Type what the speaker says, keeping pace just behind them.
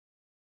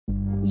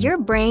Your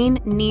brain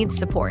needs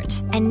support,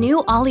 and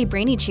new Ollie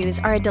Brainy Chews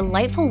are a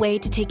delightful way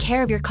to take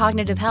care of your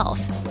cognitive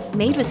health.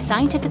 Made with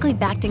scientifically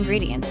backed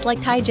ingredients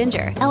like Thai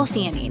ginger,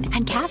 L-theanine,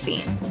 and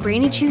caffeine,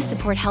 Brainy Chews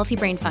support healthy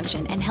brain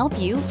function and help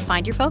you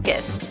find your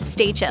focus,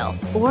 stay chill,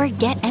 or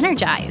get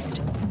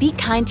energized. Be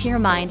kind to your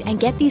mind and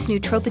get these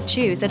nootropic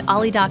chews at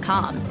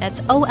ollie.com.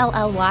 That's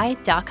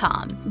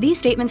OLLY.com. These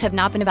statements have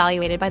not been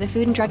evaluated by the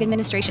Food and Drug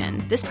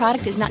Administration. This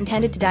product is not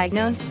intended to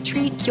diagnose,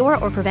 treat, cure,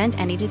 or prevent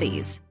any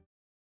disease.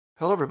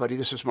 Hello, everybody.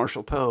 This is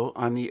Marshall Poe.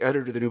 I'm the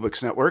editor of the New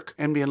Books Network.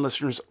 NBN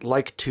listeners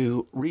like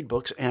to read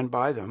books and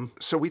buy them.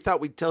 So we thought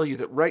we'd tell you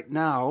that right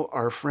now,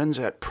 our friends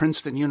at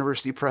Princeton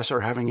University Press are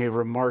having a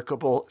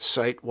remarkable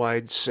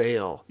site-wide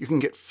sale. You can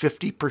get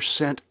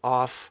 50%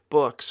 off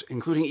books,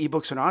 including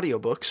ebooks and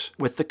audiobooks,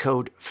 with the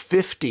code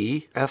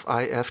 50,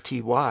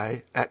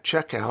 F-I-F-T-Y, at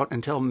checkout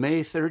until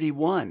May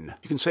 31.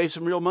 You can save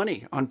some real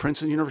money on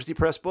Princeton University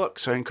Press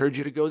books. I encourage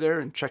you to go there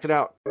and check it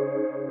out.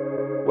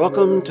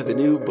 Welcome to the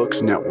New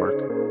Books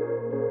Network.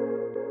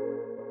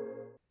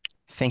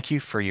 Thank you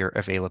for your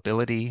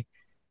availability.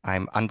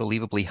 I'm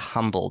unbelievably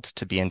humbled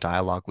to be in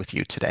dialogue with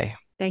you today.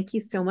 Thank you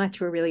so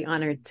much. We're really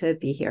honored to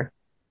be here.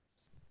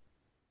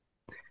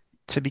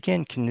 To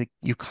begin, can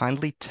you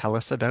kindly tell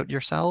us about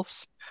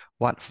yourselves?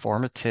 What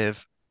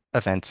formative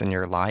events in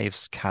your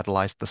lives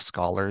catalyzed the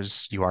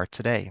scholars you are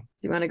today?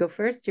 Do you want to go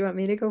first? Do you want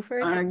me to go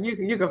first?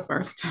 You go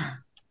first.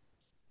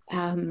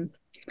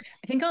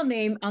 I think I'll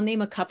name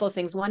a couple of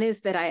things. One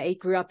is that I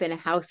grew up in a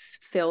house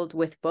filled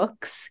with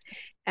books,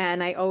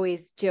 and I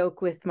always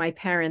joke with my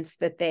parents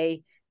that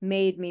they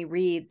made me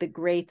read the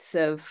greats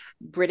of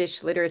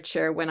British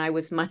literature when I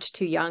was much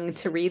too young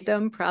to read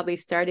them, probably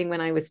starting when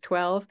I was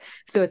 12.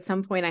 So at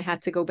some point I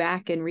had to go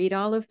back and read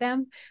all of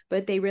them,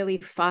 but they really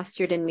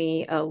fostered in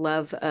me a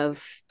love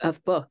of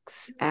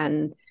books,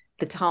 and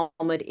the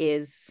Talmud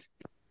is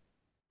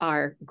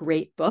our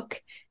great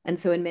book. And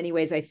so in many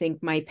ways, I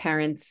think my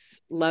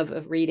parents' love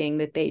of reading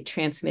that they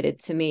transmitted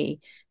to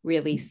me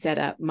really set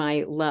up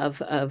my love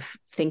of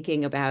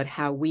thinking about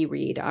how we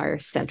read our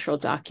central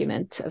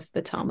document of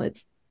the Talmud.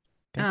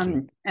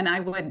 And I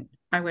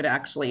would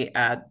actually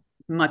add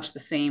much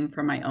the same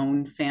for my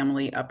own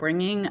family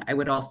upbringing. I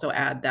would also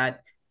add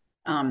that,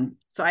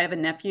 so I have a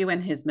nephew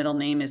and his middle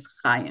name is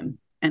Chaim.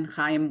 And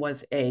Chaim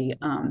was a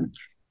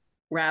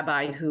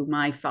rabbi who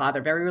my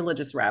father, very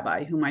religious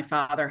rabbi, who my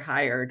father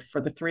hired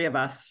for the three of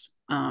us,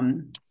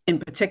 in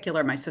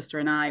particular, my sister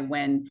and I,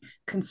 when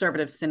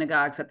conservative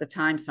synagogues at the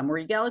time, some were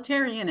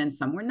egalitarian and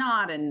some were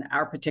not. And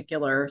our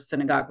particular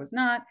synagogue was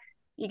not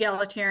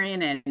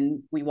egalitarian,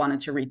 and we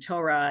wanted to read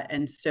Torah.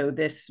 And so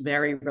this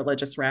very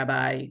religious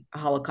rabbi, a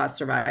Holocaust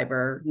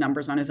survivor,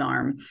 numbers on his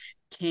arm,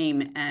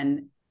 came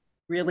and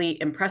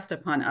really impressed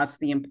upon us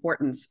the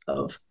importance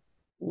of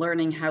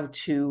learning how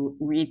to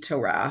read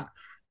Torah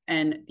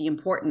and the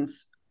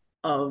importance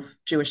of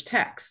Jewish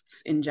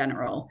texts in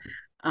general.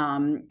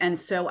 And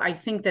so I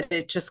think that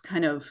it just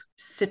kind of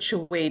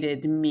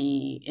situated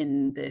me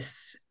in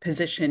this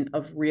position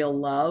of real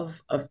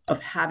love, of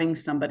having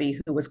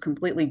somebody who was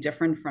completely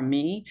different from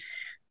me,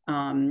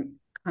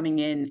 coming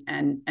in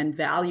and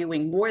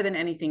valuing more than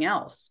anything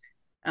else,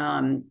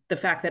 the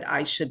fact that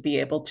I should be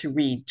able to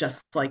read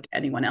just like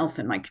anyone else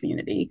in my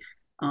community,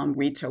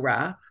 read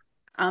Torah.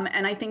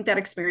 And I think that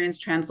experience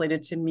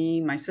translated to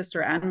me, my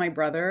sister, and my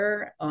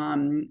brother,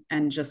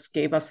 and just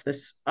gave us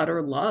this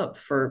utter love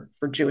for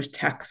Jewish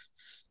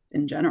texts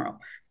in general.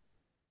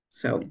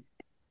 So,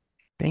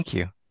 thank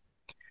you.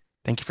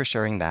 Thank you for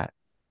sharing that.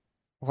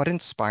 What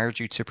inspired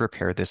you to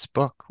prepare this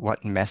book?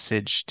 What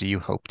message do you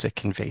hope to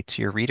convey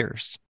to your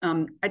readers?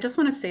 I just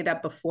want to say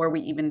that before we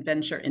even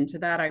venture into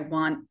that,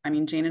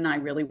 Jane and I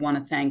really want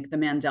to thank the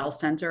Mandel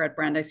Center at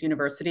Brandeis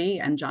University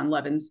and John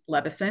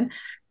Levison,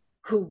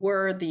 who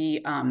were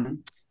the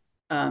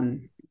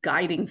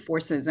guiding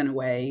forces in a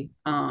way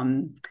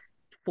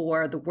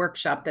for the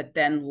workshop that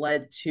then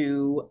led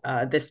to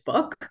this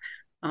book.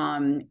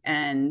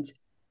 And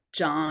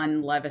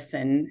John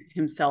Levison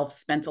himself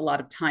spent a lot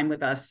of time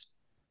with us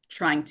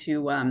trying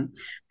to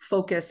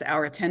focus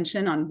our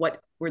attention on what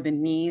were the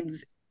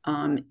needs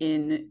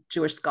in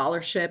Jewish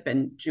scholarship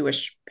and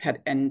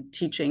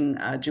teaching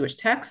Jewish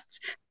texts.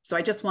 So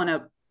I just want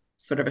to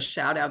sort of a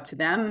shout out to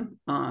them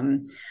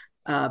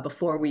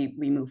before we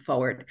move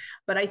forward.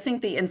 But I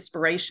think the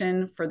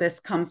inspiration for this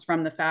comes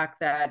from the fact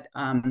that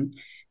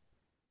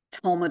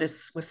Talmud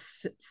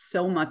was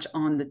so much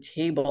on the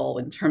table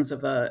in terms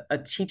of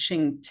a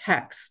teaching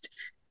text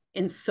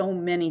in so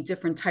many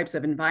different types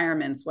of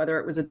environments, whether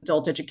it was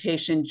adult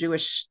education,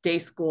 Jewish day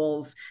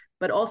schools,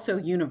 but also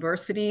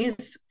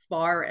universities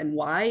far and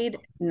wide,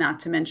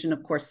 not to mention,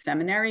 of course,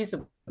 seminaries,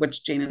 of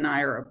which Jane and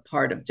I are a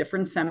part of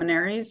different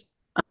seminaries.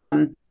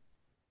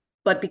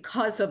 But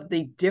because of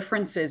the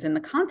differences in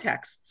the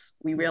contexts,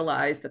 we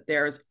realized that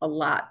there's a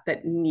lot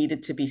that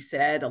needed to be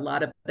said, a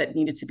lot of that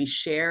needed to be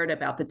shared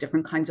about the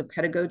different kinds of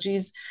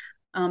pedagogies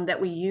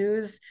that we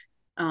use.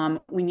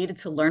 We needed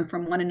to learn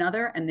from one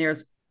another, and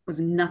was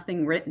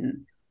nothing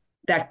written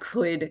that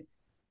could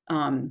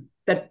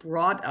that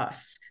brought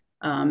us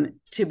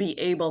to be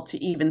able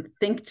to even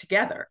think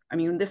together. I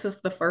mean, this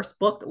is the first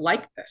book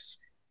like this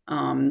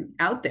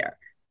out there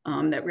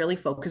that really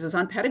focuses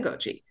on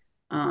pedagogy.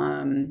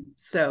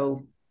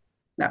 So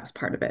that was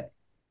part of it.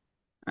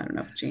 I don't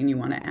know if Jane, you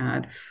want to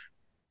add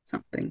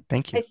something.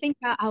 Thank you. I think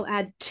I'll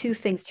add two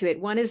things to it.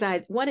 One is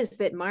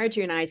that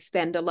Marjorie and I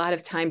spend a lot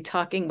of time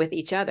talking with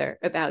each other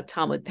about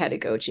Talmud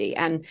pedagogy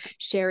and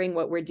sharing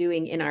what we're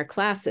doing in our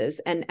classes.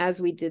 And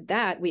as we did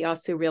that, we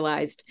also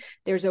realized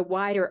there's a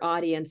wider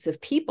audience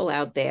of people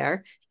out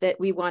there that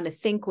we want to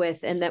think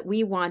with and that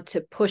we want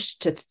to push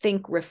to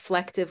think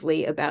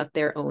reflectively about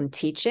their own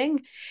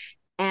teaching.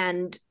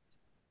 And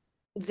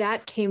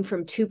that came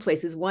from two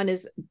places. One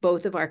is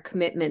both of our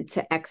commitment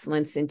to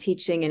excellence in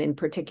teaching, and in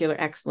particular,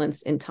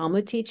 excellence in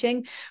Talmud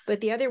teaching. But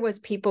the other was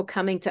people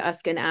coming to us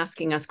and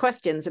asking us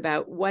questions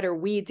about what are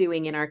we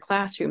doing in our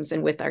classrooms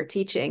and with our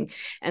teaching.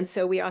 And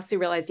so we also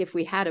realized if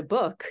we had a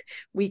book,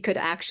 we could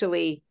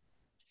actually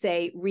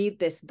say, read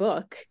this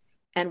book.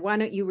 And why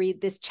don't you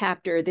read this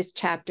chapter,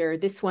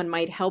 this one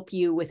might help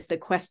you with the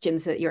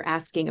questions that you're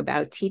asking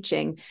about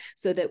teaching,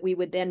 so that we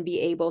would then be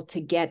able to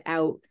get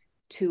out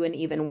to an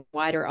even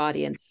wider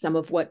audience some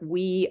of what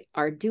we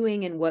are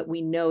doing and what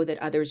we know that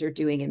others are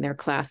doing in their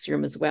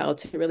classroom as well,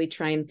 to really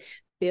try and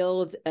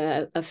build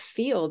a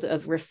field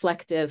of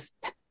reflective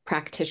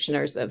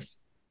practitioners of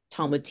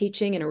Talmud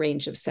teaching in a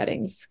range of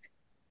settings.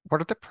 What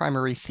are the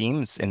primary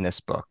themes in this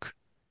book?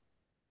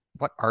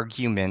 What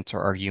argument or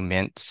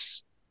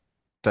arguments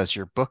does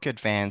your book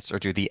advance, or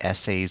do the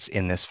essays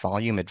in this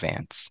volume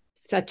advance?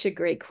 Such a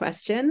great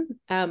question.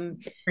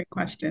 Great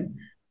question.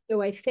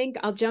 So I think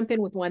I'll jump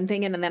in with one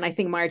thing, and then I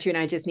think Marjorie and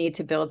I just need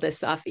to build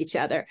this off each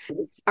other.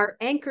 Our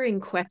anchoring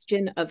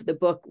question of the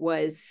book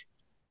was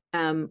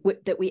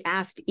that we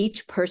asked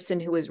each person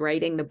who was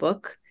writing the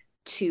book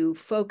to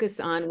focus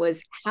on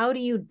was, how do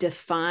you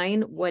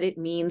define what it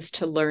means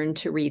to learn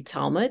to read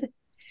Talmud?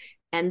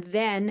 And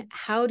then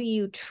how do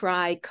you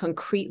try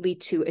concretely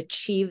to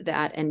achieve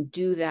that and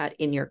do that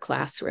in your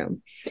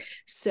classroom?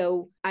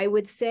 So I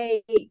would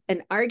say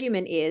an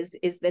argument is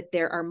that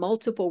there are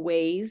multiple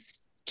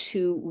ways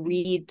to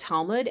read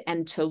Talmud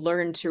and to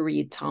learn to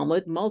read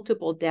Talmud,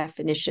 multiple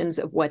definitions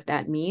of what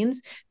that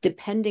means,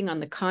 depending on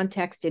the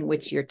context in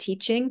which you're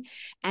teaching.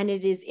 And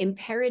it is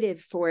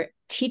imperative for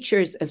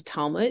teachers of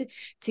Talmud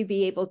to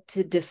be able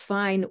to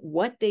define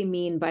what they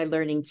mean by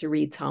learning to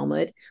read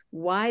Talmud,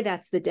 why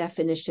that's the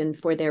definition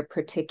for their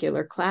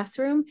particular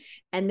classroom,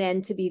 and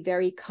then to be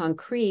very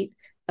concrete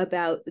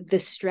about the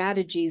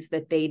strategies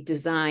that they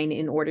design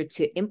in order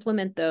to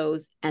implement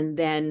those, and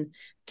then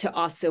to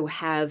also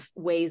have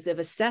ways of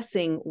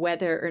assessing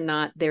whether or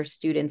not their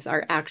students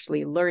are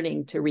actually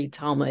learning to read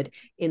Talmud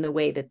in the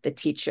way that the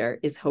teacher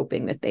is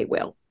hoping that they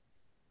will.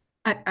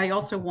 I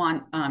also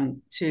want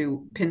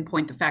to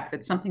pinpoint the fact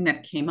that something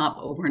that came up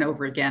over and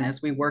over again as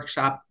we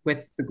workshop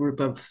with the group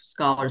of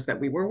scholars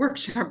that we were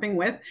workshopping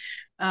with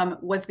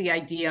was the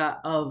idea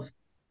of,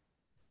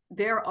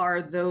 there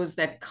are those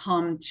that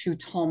come to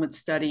Talmud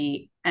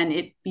study and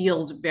it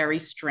feels very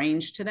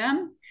strange to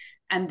them.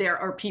 And there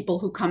are people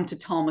who come to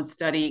Talmud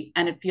study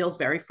and it feels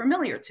very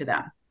familiar to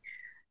them.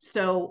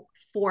 So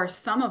for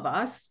some of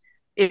us,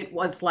 it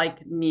was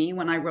like me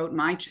when I wrote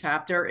my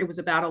chapter. It was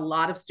about a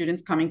lot of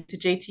students coming to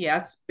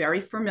JTS, very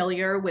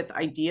familiar with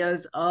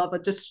ideas of a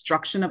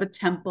destruction of a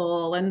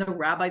temple and the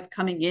rabbis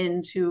coming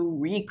in to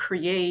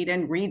recreate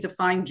and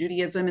redefine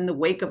Judaism in the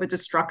wake of a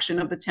destruction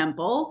of the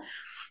temple.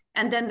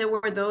 And then there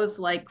were those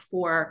like who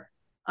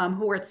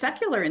were at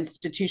secular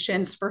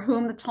institutions for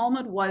whom the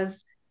Talmud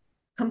was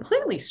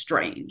completely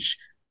strange.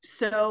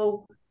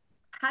 So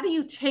how do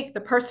you take the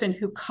person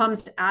who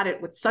comes at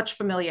it with such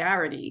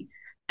familiarity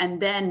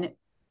and then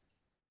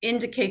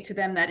indicate to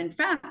them that, in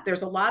fact,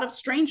 there's a lot of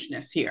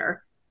strangeness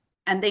here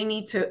and they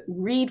need to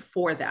read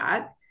for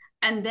that?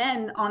 And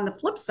then on the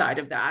flip side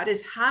of that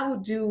is, how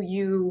do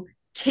you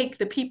take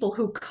the people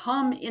who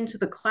come into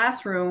the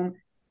classroom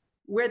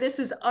where this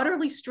is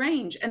utterly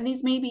strange, and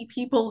these may be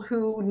people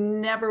who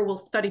never will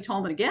study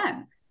Talmud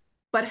again,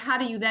 but how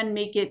do you then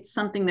make it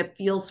something that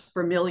feels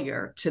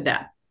familiar to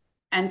them?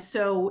 And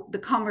so the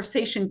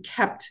conversation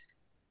kept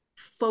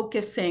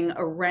focusing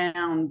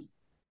around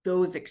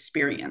those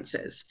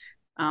experiences.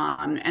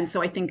 And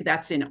so I think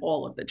that's in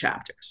all of the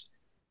chapters.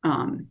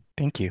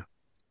 Thank you.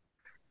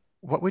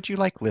 What would you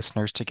like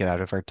listeners to get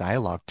out of our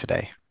dialogue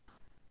today?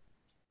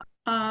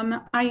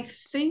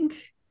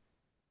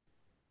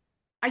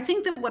 I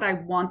think that what I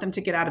want them to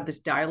get out of this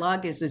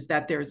dialogue is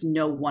that there's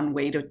no one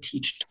way to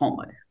teach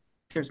Talmud.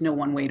 There's no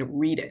one way to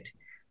read it.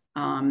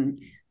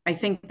 I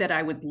think that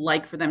I would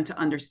like for them to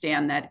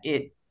understand that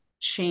it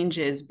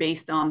changes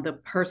based on the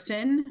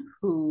person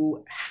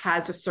who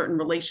has a certain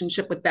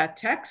relationship with that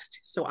text.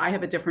 So I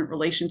have a different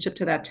relationship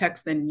to that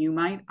text than you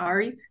might,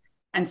 Ari.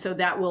 And so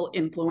that will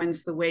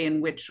influence the way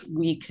in which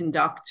we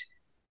conduct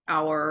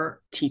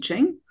our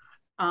teaching.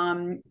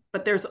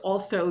 But there's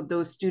also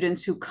those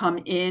students who come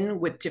in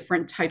with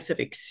different types of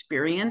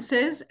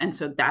experiences. And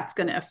so that's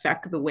going to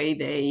affect the way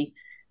they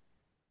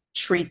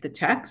treat the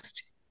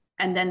text.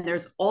 And then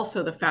there's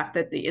also the fact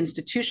that the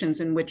institutions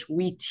in which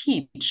we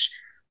teach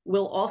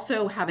will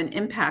also have an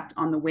impact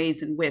on the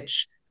ways in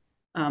which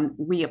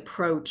we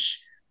approach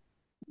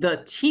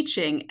the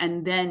teaching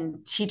and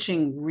then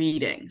teaching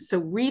reading. So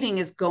reading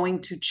is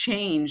going to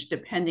change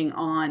depending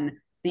on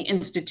the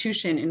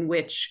institution in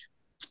which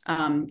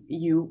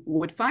you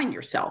would find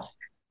yourself.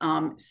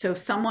 So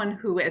someone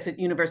who is at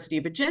University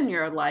of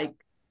Virginia, like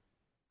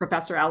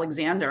Professor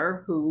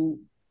Alexander, who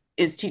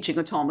is teaching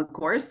a Talmud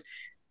course,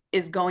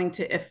 is going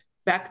to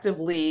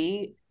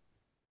effectively,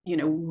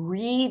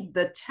 read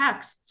the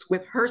texts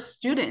with her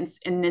students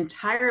in an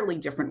entirely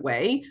different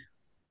way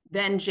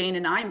than Jane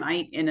and I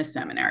might in a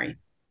seminary,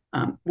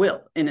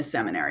 will in a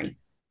seminary.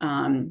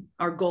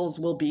 Our goals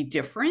will be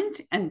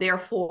different, and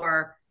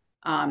therefore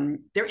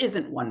there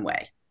isn't one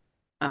way.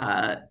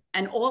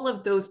 And all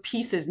of those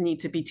pieces need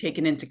to be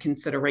taken into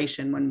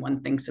consideration when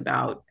one thinks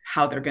about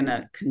how they're going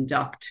to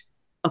conduct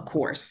a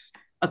course,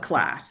 a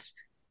class,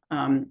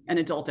 an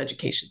adult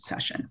education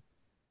session.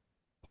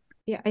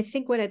 Yeah, I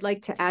think what I'd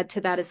like to add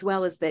to that as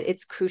well is that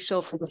it's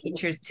crucial for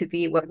teachers to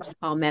be what we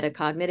call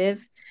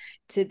metacognitive,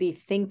 to be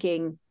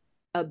thinking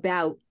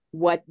about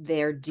what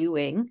they're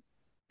doing,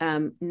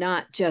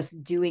 not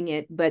just doing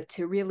it, but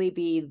to really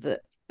be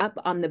up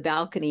on the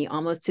balcony,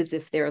 almost as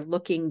if they're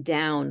looking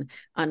down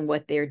on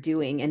what they're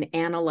doing and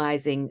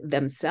analyzing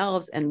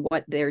themselves and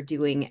what they're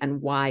doing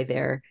and why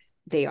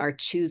they are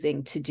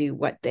choosing to do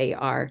what they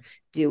are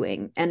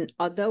doing. And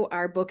although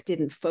our book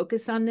didn't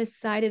focus on this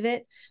side of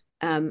it,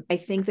 I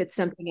think that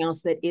something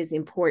else that is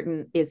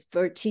important is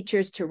for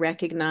teachers to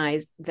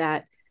recognize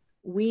that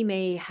we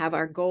may have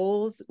our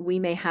goals, we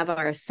may have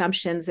our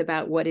assumptions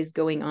about what is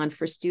going on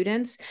for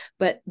students,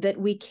 but that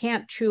we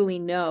can't truly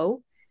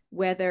know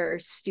what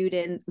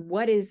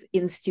is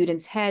in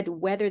students' head,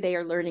 whether they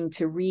are learning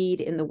to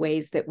read in the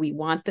ways that we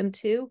want them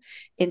to,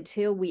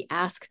 until we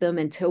ask them,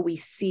 until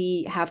we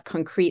have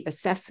concrete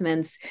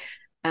assessments.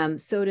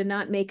 So to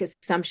not make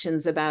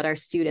assumptions about our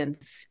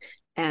students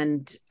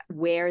and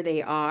where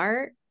they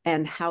are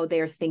and how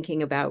they're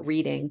thinking about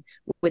reading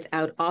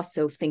without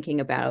also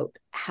thinking about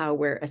how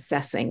we're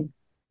assessing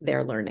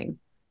their learning.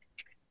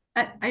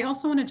 I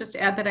also want to just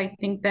add that I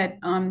think that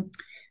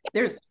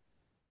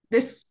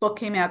this book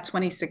came out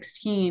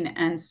 2016,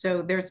 and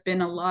so there's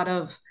been a lot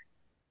of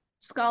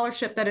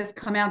scholarship that has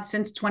come out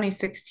since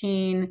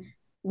 2016.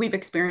 We've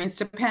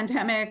experienced a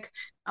pandemic.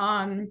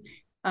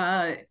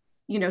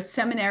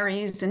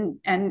 Seminaries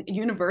and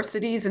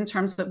universities in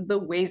terms of the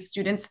ways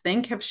students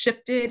think have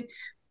shifted.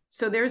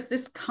 So there's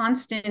this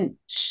constant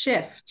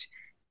shift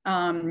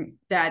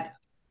that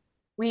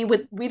we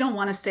don't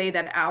want to say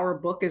that our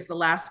book is the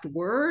last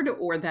word,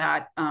 or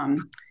that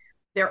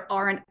there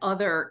aren't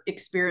other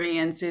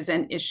experiences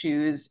and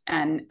issues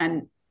and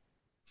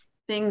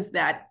things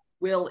that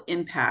will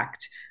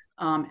impact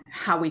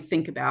how we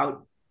think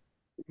about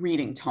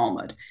reading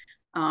Talmud.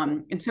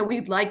 And so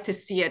we'd like to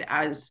see it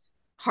as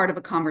part of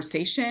a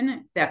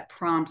conversation that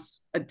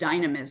prompts a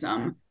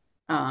dynamism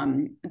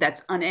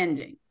that's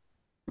unending.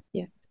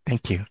 Yeah.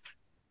 Thank you.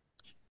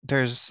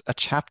 There's a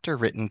chapter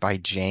written by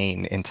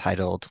Jane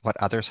entitled What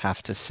Others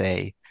Have to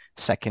Say,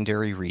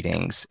 Secondary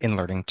Readings in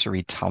Learning to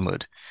Read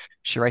Talmud.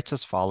 She writes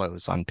as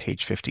follows on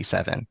page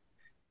 57.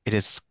 It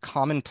is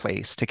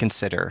commonplace to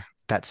consider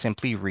that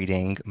simply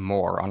reading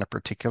more on a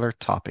particular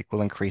topic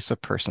will increase a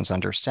person's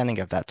understanding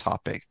of that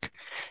topic,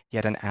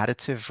 yet an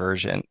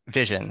additive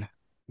vision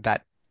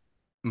that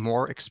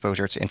more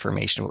exposure to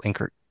information will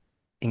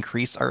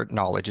increase our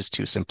knowledge is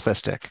too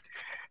simplistic.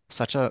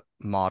 Such a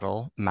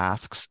model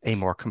masks a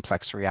more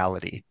complex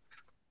reality,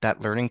 that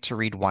learning to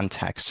read one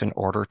text in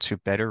order to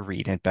better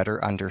read and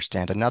better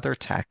understand another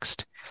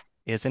text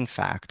is in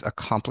fact a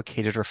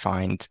complicated,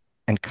 refined,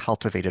 and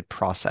cultivated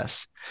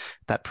process.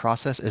 That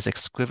process is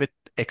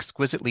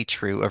exquisitely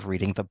true of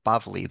reading the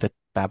Bavli, the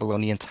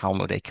Babylonian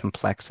Talmud, a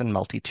complex and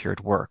multi-tiered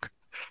work.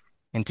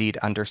 Indeed,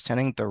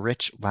 understanding the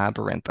rich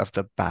labyrinth of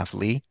the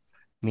Bavli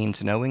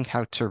means knowing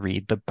how to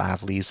read the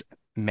Bavli's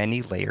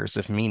many layers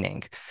of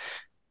meaning.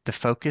 The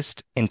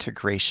focused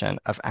integration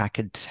of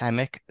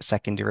academic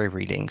secondary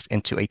readings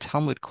into a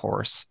Talmud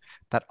course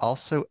that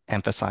also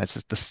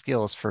emphasizes the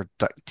skills for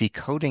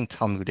decoding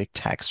Talmudic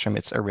text from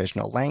its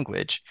original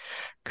language,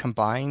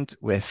 combined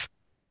with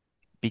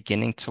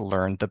beginning to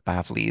learn the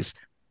Bavli's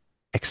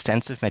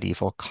extensive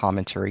medieval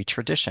commentary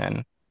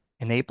tradition,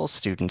 enables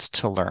students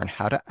to learn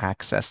how to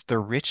access the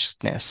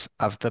richness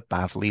of the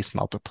Bavli's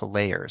multiple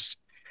layers.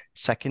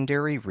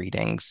 Secondary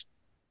readings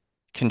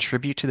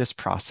contribute to this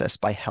process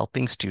by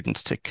helping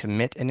students to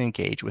commit and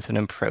engage with an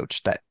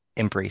approach that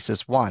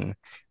embraces 1,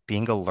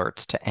 being alert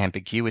to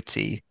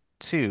ambiguity,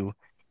 2,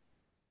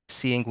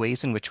 seeing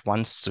ways in which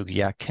one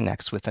sugya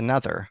connects with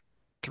another,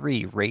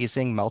 3,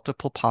 raising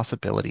multiple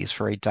possibilities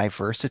for a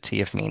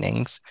diversity of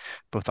meanings,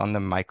 both on the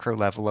micro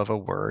level of a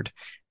word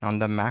and on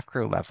the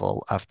macro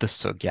level of the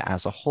sugya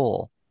as a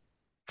whole,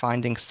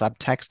 finding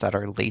subtexts that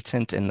are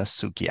latent in the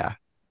sugya,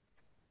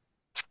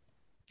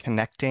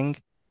 connecting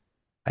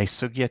a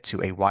sugya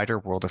to a wider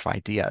world of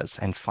ideas,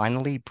 and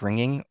finally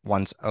bringing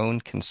one's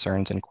own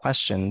concerns and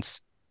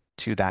questions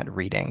to that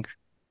reading.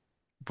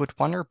 Would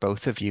one or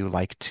both of you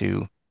like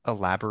to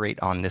elaborate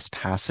on this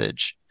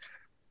passage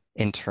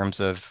in terms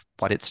of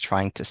what it's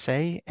trying to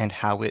say and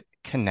how it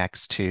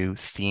connects to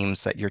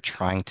themes that you're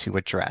trying to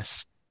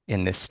address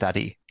in this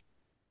study?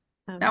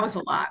 That was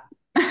a lot.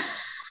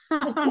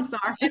 I'm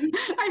sorry.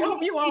 I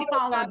hope you all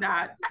followed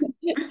that.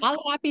 I'm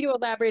happy to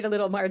elaborate a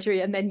little,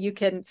 Marjorie, and then you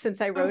can, since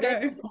I wrote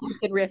it, you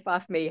can riff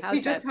off me. How's we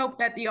just hope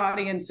that the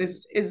audience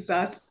is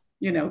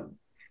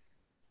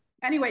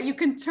anyway, you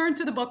can turn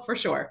to the book for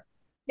sure.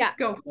 Yeah.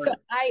 Go for so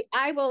it.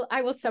 I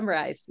will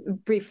summarize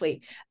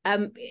briefly.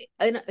 In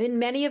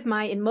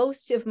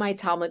most of my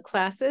Talmud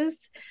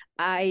classes,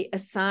 I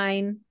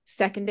assign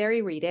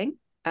secondary reading.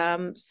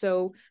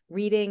 So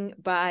reading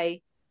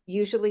by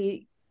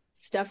usually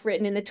stuff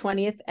written in the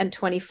 20th and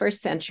 21st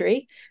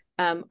century,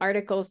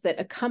 articles that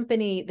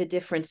accompany the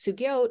different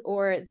sugyot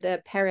or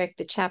the perek,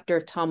 the chapter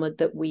of Talmud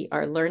that we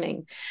are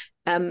learning.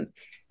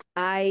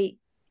 I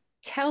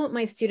tell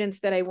my students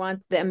that I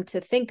want them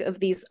to think of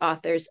these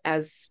authors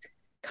as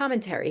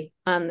commentary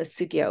on the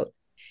sugyot,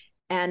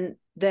 and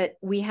that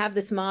we have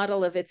this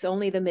model of it's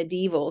only the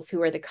medievals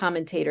who are the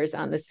commentators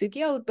on the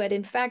sugyot, but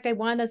in fact, I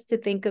want us to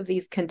think of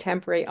these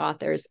contemporary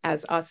authors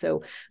as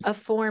also a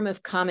form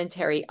of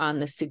commentary on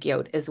the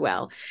sugyot as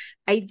well.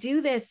 I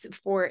do this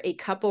for a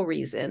couple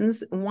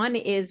reasons. One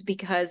is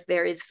because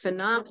there is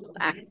phenomenal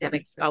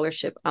academic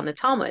scholarship on the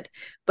Talmud,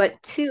 but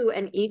two,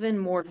 and even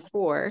more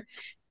for,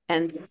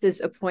 and this is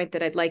a point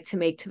that I'd like to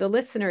make to the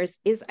listeners,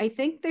 is I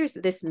think there's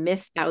this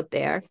myth out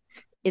there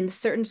in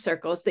certain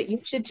circles that you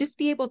should just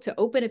be able to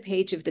open a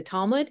page of the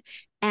Talmud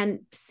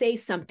and say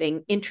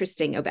something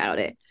interesting about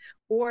it,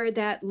 or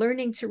that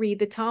learning to read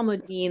the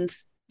Talmud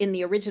means, in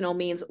the original,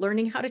 means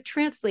learning how to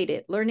translate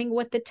it, learning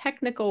what the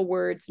technical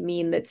words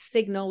mean that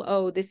signal,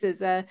 oh, this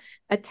is a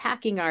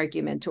attacking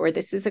argument or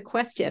this is a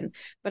question.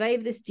 But I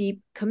have this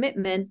deep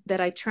commitment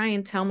that I try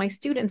and tell my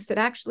students that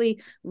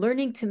actually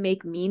learning to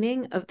make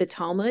meaning of the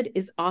Talmud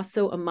is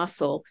also a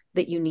muscle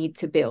that you need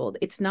to build.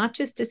 It's not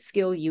just a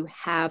skill you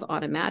have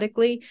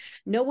automatically.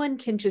 No one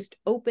can just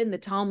open the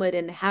Talmud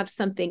and have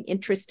something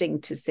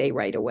interesting to say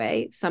right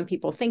away. Some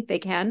people think they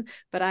can,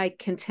 but I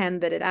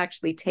contend that it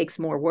actually takes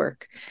more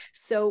work.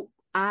 So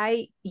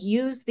I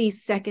use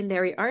these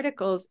secondary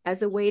articles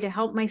as a way to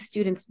help my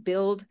students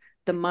build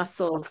the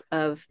muscles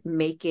of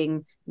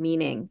making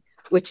meaning,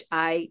 which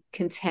I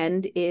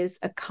contend is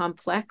a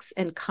complex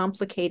and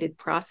complicated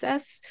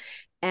process.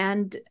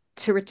 And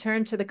to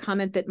return to the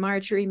comment that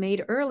Marjorie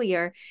made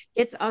earlier,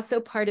 it's also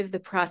part of the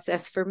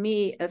process for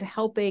me of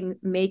helping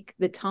make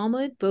the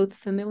Talmud both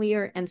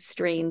familiar and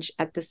strange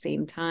at the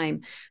same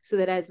time, so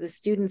that as the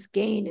students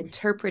gain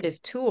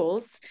interpretive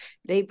tools,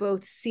 they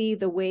both see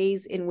the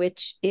ways in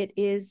which it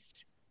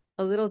is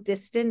a little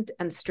distant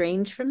and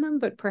strange from them,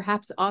 but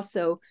perhaps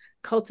also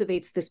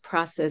cultivates this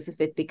process of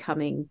it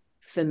becoming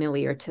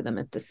familiar to them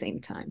at the same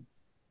time.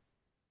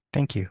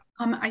 Thank you.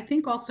 I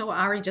think also,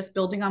 Ari, just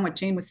building on what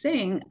Jane was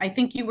saying, I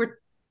think you were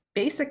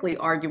basically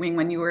arguing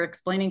when you were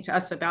explaining to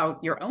us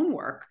about your own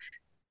work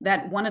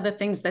that one of the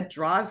things that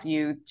draws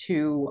you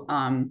to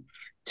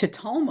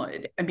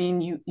Talmud, I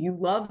mean, you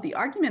love the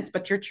arguments,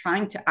 but you're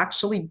trying to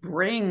actually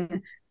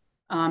bring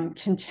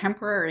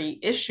contemporary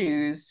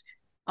issues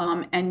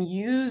and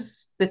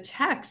use the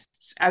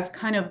texts as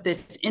kind of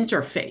this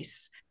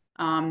interface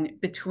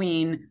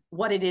between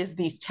what it is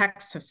these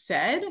texts have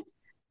said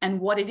and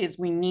what it is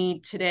we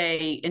need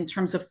today in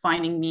terms of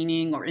finding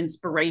meaning or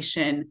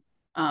inspiration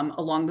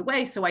along the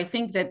way. So I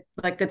think that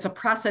it's a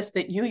process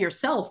that you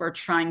yourself are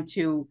trying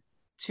to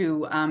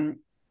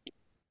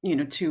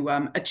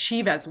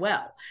achieve as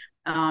well.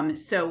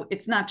 So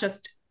it's not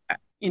just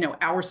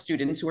our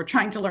students who are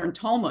trying to learn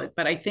Talmud,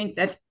 but I think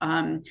that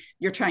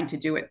you're trying to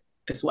do it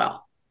as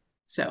well.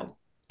 So.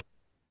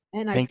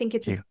 And I think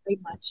it's very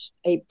much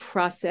a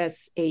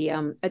process,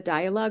 a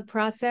dialogue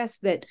process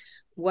that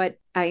what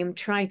I am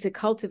trying to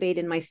cultivate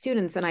in my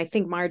students, and I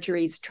think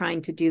Marjorie's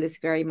trying to do this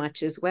very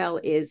much as well,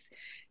 is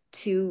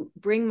to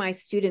bring my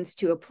students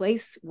to a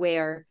place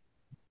where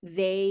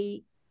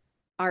they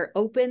are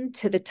open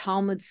to the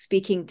Talmud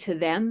speaking to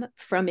them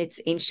from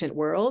its ancient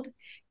world,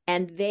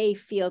 and they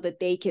feel that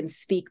they can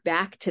speak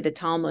back to the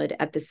Talmud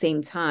at the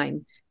same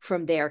time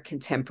from their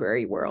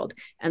contemporary world.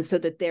 And so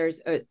that there's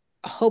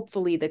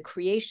hopefully the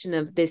creation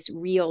of this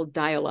real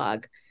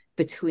dialogue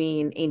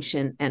between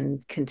ancient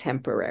and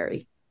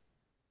contemporary.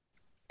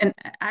 And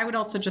I would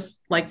also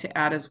just like to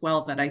add as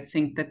well that I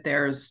think that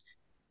there's,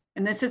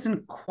 and this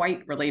isn't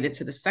quite related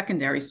to the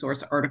secondary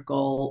source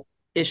article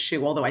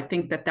issue, although I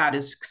think that that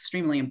is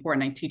extremely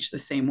important. I teach the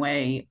same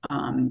way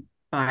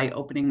by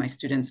opening my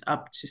students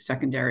up to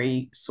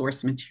secondary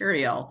source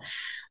material.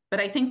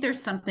 But I think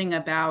there's something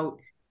about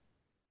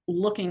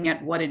looking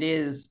at what it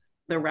is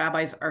the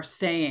rabbis are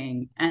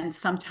saying, and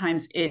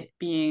sometimes it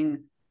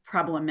being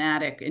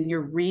problematic, and you're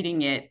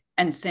reading it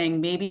and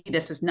saying, maybe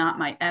this is not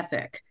my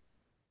ethic.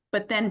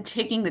 But then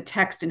taking the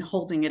text and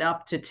holding it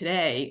up to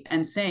today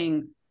and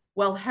saying,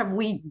 well, have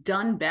we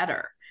done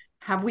better?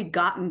 Have we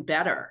gotten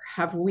better?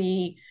 Have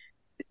we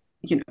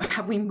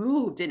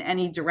moved in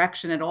any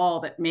direction at all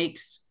that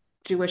makes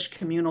Jewish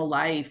communal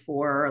life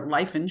or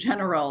life in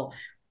general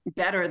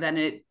better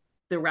than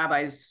the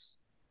rabbis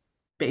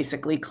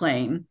basically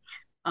claim.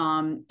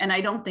 And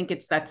I don't think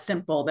it's that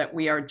simple that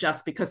we are,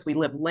 just because we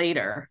live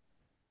later,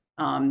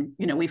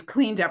 we've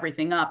cleaned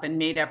everything up and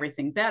made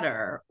everything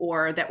better,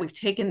 or that we've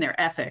taken their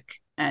ethic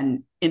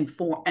and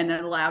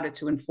allowed it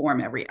to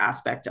inform every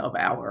aspect of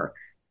our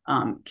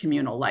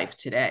communal life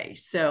today.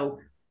 So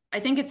I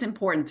think it's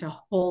important to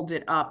hold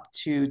it up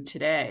to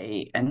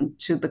today and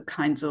to the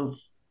kinds of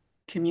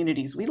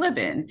communities we live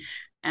in,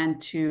 and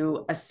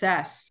to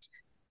assess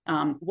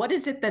what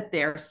is it that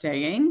they're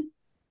saying,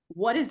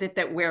 what is it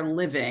that we're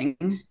living,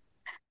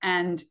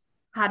 and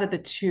how do the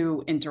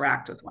two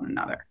interact with one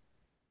another.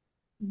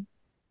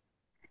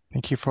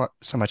 Thank you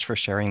so much for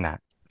sharing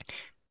that.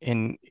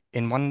 In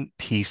one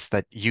piece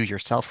that you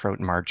yourself wrote,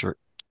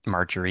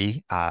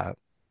 Marjorie,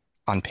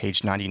 on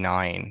page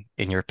 99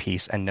 in your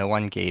piece, "And no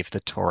one gave the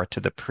Torah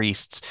to the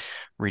priests,"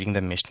 reading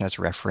the Mishnah's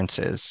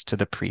references to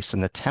the priests in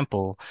the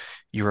temple,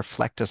 you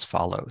reflect as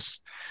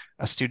follows.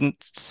 "A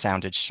student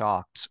sounded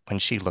shocked when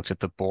she looked at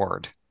the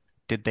board.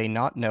 Did they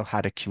not know how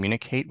to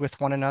communicate with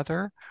one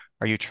another?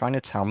 Are you trying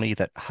to tell me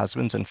that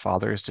husbands and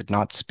fathers did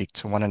not speak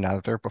to one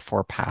another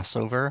before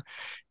Passover,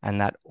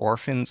 and that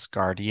orphans'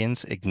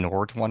 guardians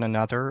ignored one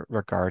another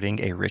regarding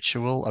a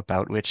ritual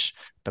about which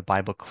the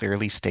Bible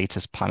clearly states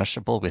is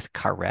punishable with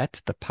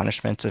karet, the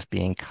punishment of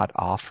being cut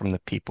off from the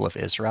people of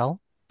Israel?"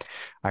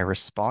 I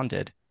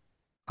responded,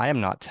 "I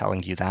am not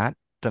telling you that.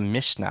 The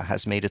Mishnah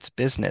has made it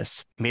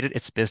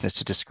its business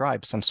to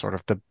describe some sort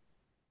of the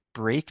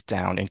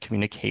breakdown in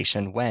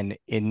communication when,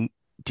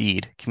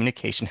 indeed,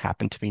 communication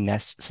happened to be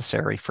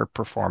necessary for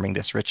performing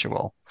this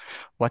ritual.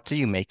 What do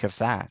you make of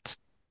that?"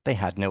 They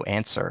had no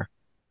answer.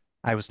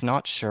 I was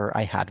not sure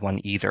I had one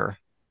either,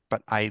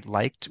 but I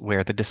liked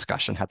where the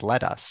discussion had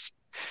led us.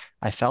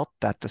 I felt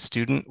that the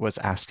student was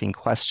asking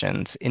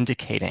questions,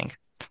 indicating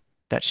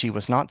that she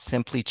was not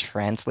simply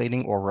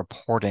translating or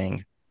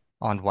reporting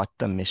on what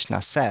the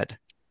Mishnah said.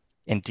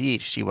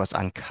 Indeed, she was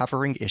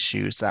uncovering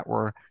issues that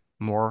were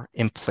more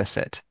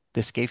implicit.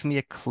 This gave me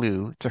a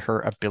clue to her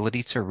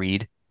ability to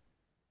read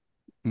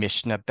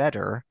Mishnah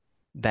better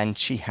than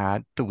she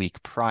had the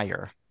week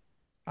prior.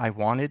 I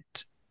wanted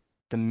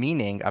the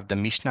meaning of the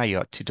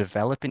Mishnayot to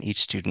develop in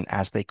each student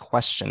as they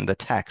questioned the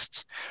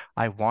texts.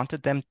 I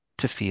wanted them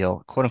to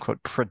feel, quote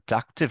unquote,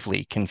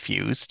 productively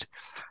confused,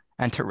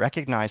 and to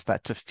recognize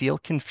that to feel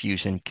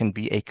confusion can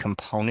be a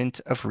component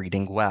of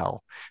reading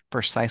well,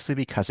 precisely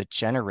because it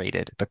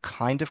generated the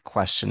kind of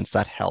questions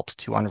that helped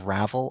to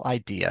unravel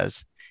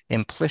ideas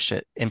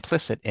implicit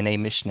in a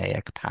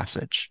Mishnaic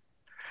passage.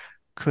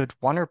 Could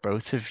one or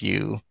both of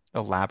you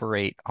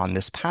elaborate on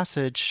this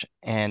passage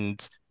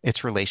and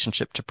its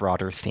relationship to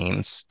broader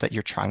themes that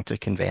you're trying to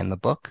convey in the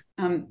book?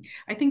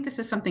 I think this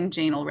is something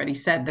Jane already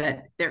said,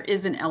 that there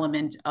is an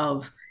element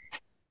of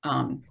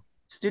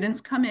students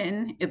come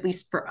in, at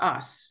least for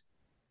us,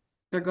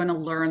 they're going to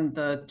learn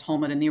the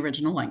Talmud in the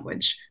original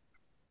language.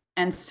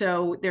 And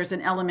so there's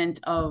an element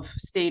of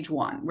stage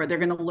one where they're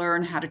going to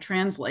learn how to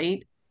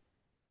translate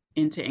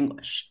into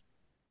English.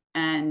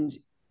 And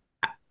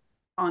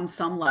on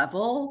some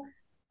level,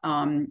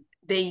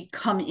 they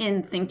come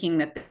in thinking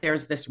that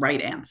there's this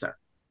right answer.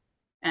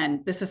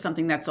 And this is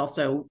something that's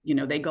also,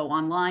 they go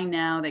online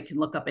now, they can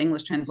look up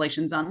English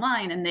translations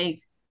online, and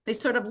they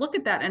sort of look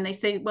at that and they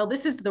say, well,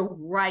 this is the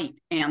right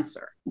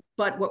answer.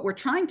 But what we're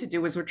trying to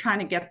do is we're trying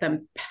to get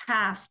them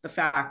past the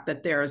fact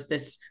that there's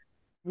this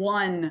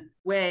one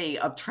way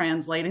of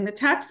translating the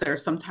text.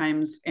 There's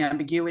sometimes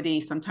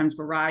ambiguity, sometimes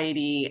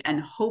variety, and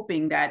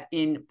hoping that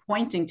in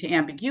pointing to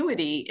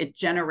ambiguity, it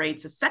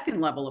generates a second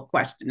level of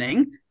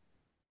questioning,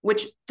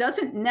 which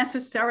doesn't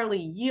necessarily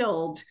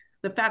yield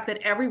the fact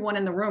that everyone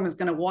in the room is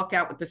going to walk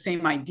out with the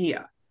same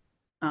idea.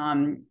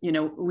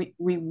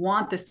 We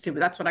want this to,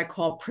 that's what I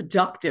call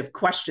productive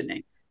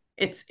questioning.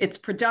 It's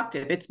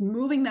productive. It's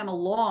moving them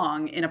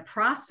along in a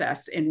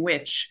process in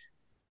which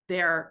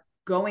they're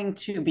going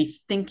to be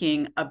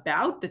thinking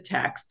about the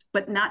text,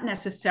 but not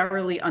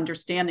necessarily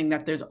understanding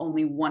that there's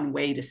only one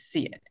way to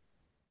see it.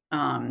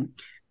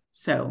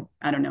 So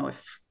I don't know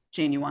if,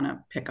 Jane, you want to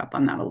pick up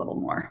on that a little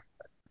more.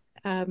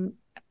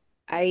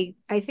 I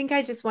think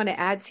I just want to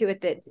add to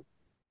it that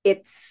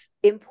it's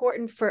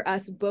important for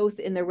us both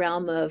in the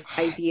realm of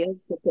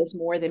ideas that there's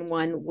more than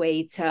one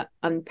way to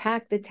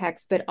unpack the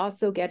text, but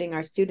also getting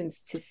our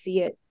students to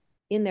see it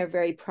in their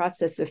very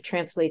process of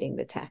translating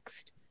the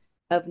text,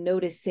 of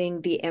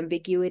noticing the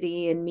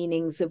ambiguity and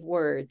meanings of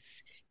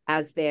words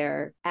as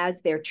they're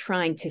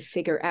trying to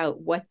figure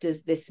out what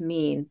does this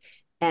mean,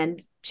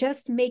 and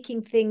just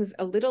making things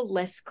a little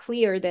less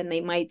clear than they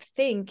might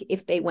think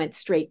if they went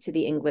straight to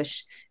the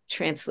English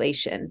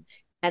translation.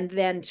 And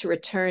then to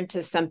return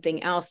to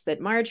something else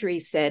that Marjorie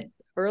said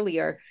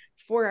earlier,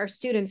 for our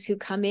students who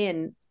come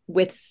in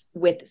with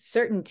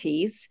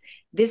certainties,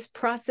 this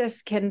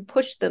process can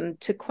push them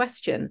to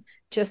question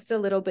just a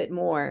little bit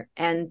more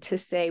and to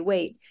say,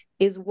 wait,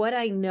 is what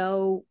I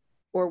know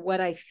or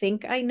what I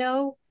think I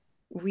know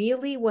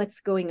really what's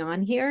going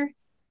on here?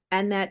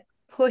 And that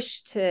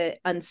push to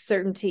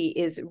uncertainty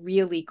is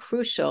really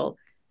crucial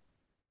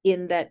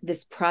in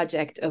this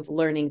project of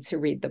learning to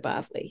read the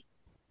Bavli.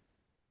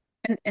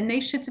 And they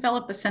should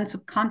develop a sense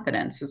of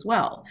confidence as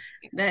well,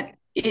 that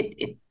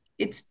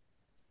it's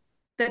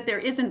that there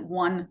isn't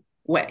one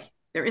way,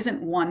 there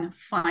isn't one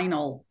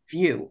final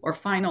view or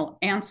final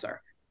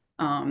answer.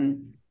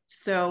 And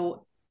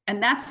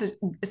that's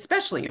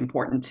especially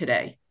important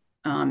today,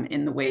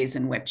 in the ways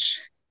in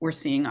which we're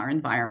seeing our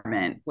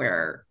environment,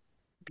 where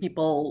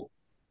people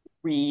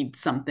read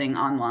something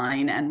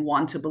online and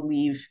want to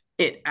believe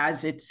it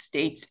as it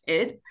states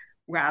it,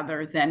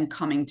 rather than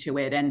coming to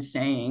it and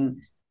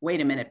saying, wait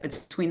a minute,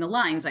 between the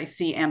lines, I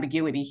see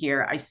ambiguity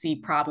here. I see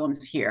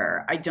problems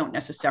here. I don't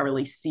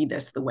necessarily see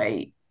this the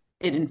way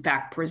it in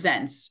fact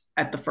presents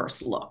at the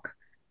first look.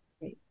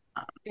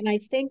 And I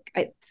think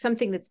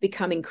something that's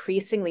become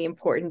increasingly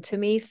important to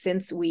me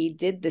since we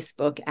did this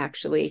book,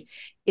 actually,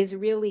 is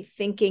really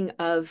thinking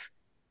of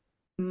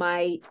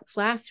my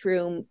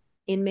classroom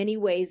in many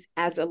ways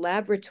as a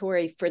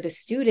laboratory for the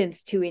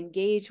students to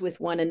engage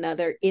with one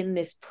another in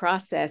this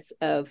process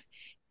of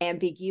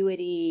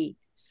ambiguity,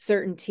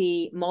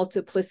 certainty,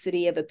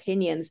 multiplicity of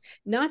opinions,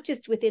 not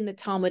just within the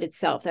Talmud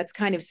itself. That's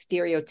kind of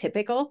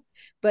stereotypical,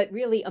 but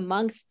really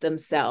amongst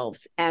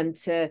themselves, and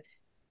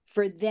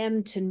for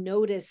them to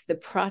notice the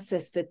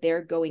process that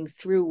they're going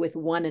through with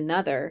one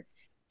another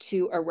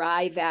to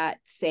arrive at,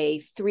 say,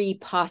 3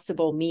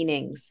 possible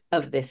meanings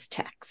of this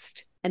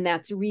text. And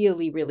that's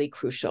really, really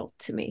crucial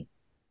to me.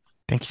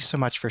 Thank you so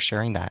much for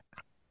sharing that.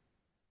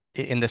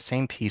 In the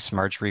same piece,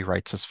 Marjorie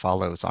writes as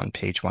follows on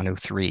page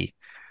 103.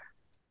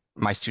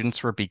 My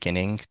students were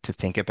beginning to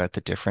think about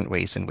the different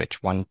ways in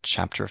which one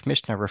chapter of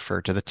Mishnah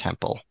referred to the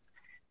temple.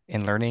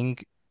 In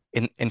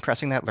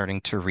pressing that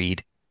learning to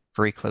read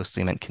very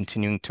closely meant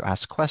continuing to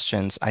ask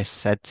questions, I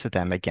said to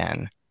them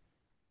again,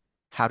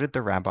 how did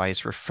the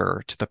rabbis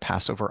refer to the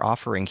Passover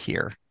offering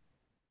here?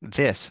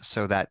 This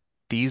so that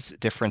these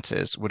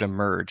differences would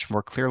emerge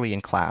more clearly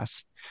in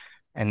class,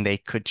 and they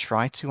could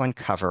try to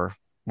uncover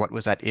what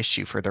was at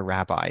issue for the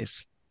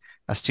rabbis.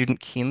 A student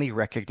keenly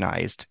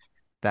recognized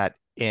that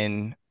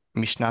in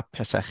Mishnah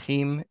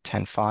Pesachim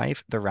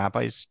 10.5, the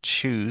rabbis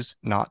choose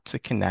not to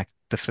connect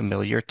the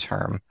familiar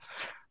term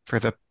for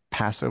the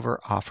Passover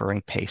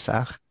offering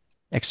Pesach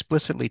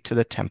explicitly to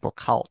the temple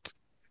cult.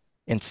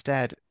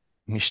 Instead,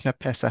 Mishnah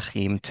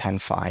Pesachim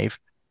 10.5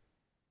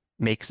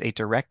 makes a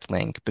direct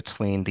link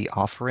between the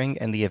offering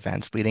and the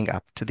events leading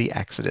up to the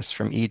exodus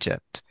from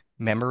Egypt.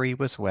 Memory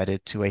was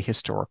wedded to a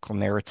historical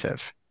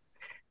narrative.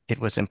 It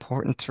was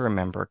important to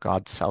remember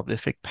God's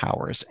salvific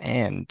powers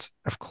and,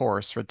 of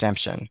course,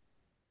 redemption.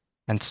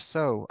 And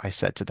so, I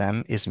said to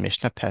them, is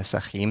Mishnah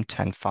Pesachim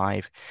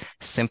 10.5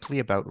 simply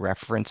about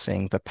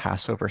referencing the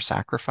Passover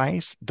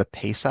sacrifice, the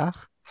Pesach,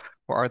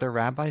 or are the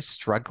rabbis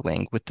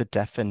struggling with the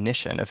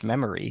definition of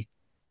memory?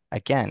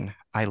 Again,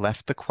 I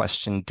left the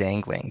question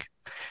dangling.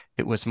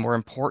 It was more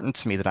important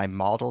to me that I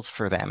modeled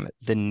for them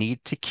the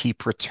need to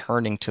keep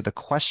returning to the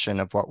question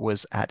of what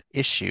was at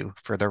issue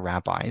for the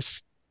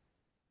rabbis.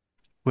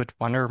 Would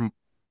one or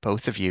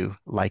both of you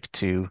like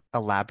to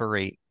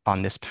elaborate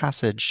on this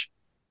passage,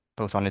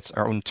 both on its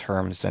own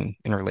terms and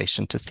in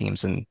relation to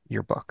themes in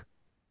your book?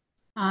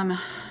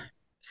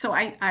 So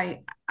I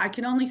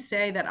can only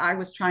say that I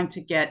was trying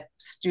to get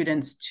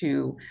students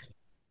to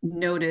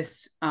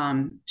notice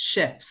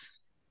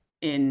shifts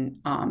in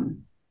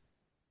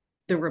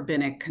the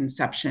rabbinic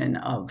conception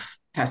of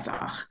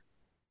Pesach,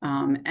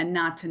 and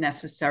not to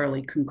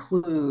necessarily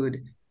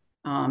conclude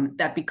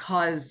that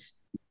because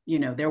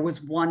there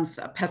was once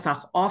a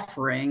Pesach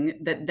offering,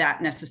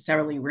 that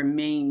necessarily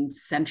remained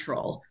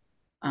central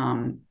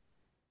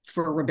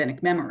for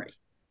rabbinic memory.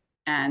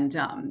 And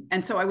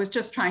so I was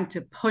just trying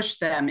to push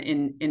them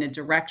in a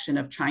direction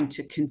of trying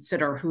to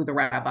consider who the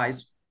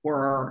rabbis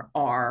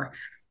are,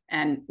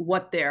 and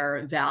what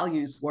their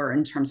values were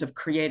in terms of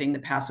creating the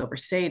Passover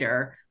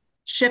Seder,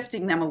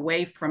 shifting them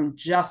away from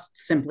just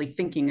simply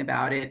thinking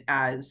about it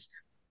as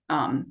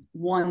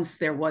once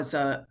there was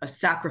a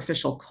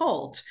sacrificial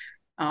cult,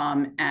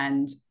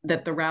 and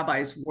that the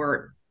rabbis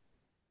were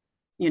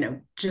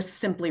just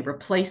simply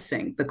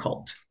replacing the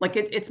cult. Like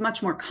it's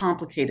much more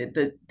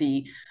complicated.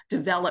 The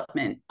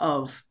development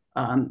of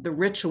the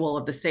ritual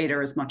of the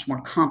Seder is much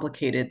more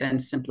complicated than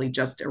simply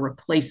just a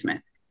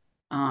replacement.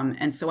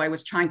 And so I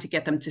was trying to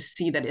get them to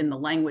see that in the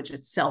language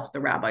itself, the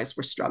rabbis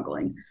were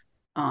struggling,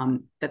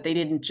 that they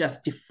didn't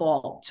just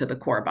default to the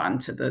korban,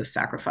 to the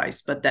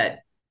sacrifice, but that,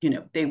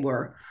 they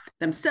were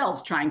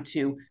themselves trying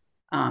to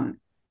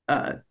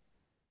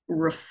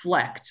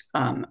reflect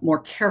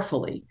more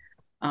carefully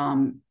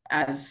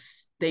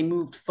as they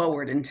moved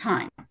forward in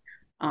time,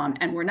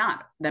 and were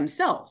not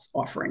themselves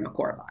offering a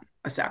korban,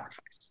 a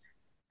sacrifice.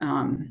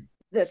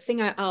 The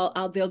thing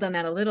I'll build on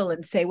that a little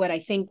and say what I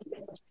think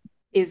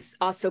is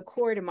also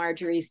core to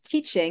Marjorie's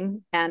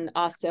teaching, and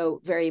also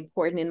very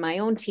important in my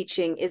own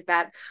teaching, is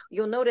that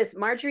you'll notice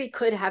Marjorie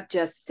could have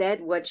just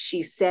said what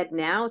she said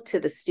now to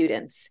the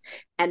students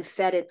and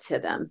fed it to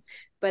them.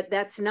 But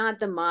that's not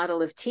the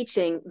model of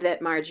teaching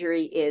that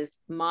Marjorie is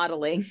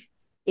modeling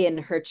in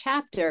her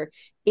chapter,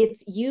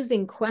 it's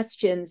using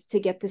questions to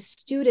get the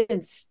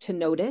students to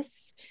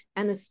notice,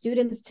 and the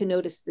students to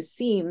notice the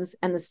seams,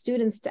 and the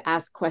students to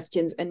ask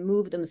questions and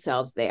move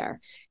themselves there.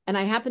 And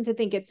I happen to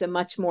think it's a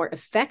much more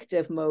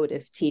effective mode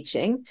of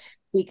teaching,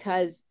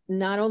 because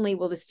not only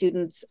will the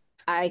students,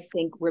 I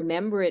think,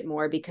 remember it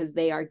more because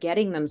they are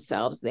getting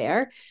themselves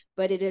there,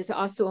 but it is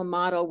also a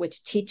model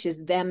which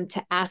teaches them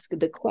to ask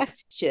the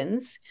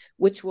questions,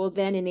 which will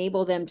then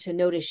enable them to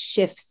notice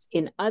shifts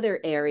in other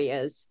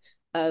areas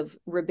of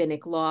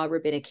rabbinic law,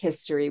 rabbinic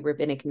history,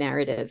 rabbinic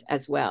narrative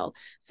as well.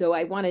 So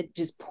I want to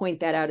just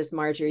point that out as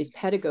Marjorie's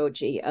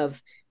pedagogy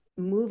of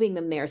moving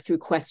them there through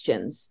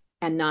questions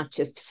and not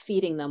just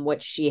feeding them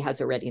what she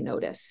has already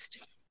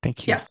noticed.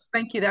 Thank you. Yes,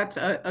 thank you. That's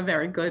a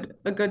very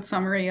good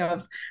summary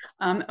of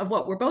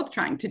what we're both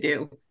trying to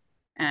do.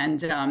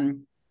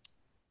 And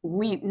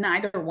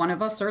neither one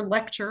of us are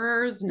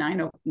lecturers.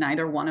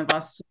 Neither one of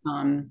us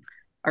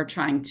are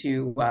trying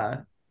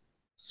to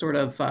sort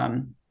of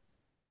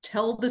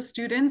tell the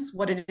students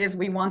what it is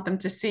we want them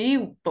to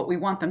see, but we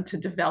want them to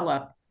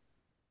develop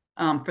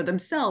for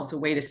themselves a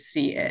way to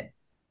see it.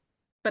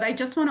 But I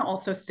just want to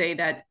also say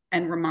that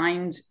and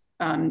remind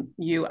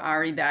you,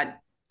 Ari, that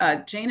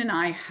Jane and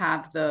I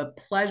have the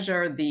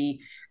pleasure, the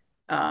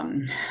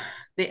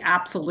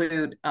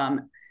absolute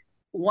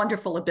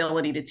wonderful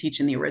ability to teach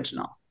in the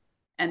original,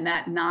 and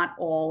that not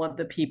all of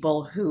the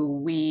people who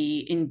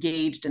we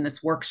engaged in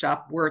this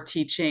workshop were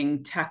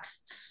teaching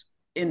texts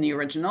in the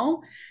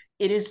original.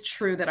 It is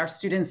true that our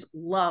students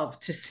love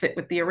to sit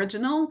with the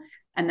original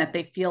and that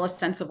they feel a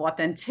sense of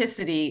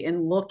authenticity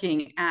in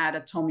looking at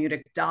a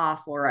Talmudic daf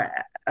or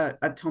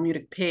a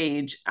Talmudic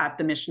page at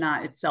the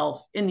Mishnah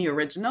itself in the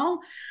original,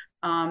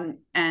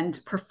 and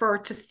prefer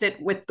to sit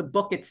with the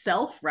book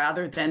itself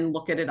rather than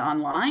look at it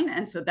online.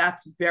 And so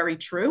that's very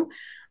true.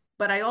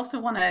 But I also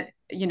want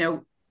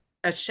to,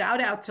 a shout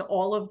out to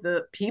all of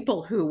the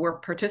people who were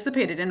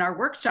participated in our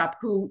workshop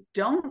who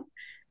don't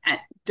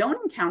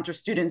encounter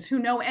students who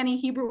know any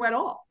Hebrew at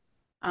all,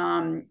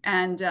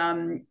 and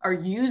are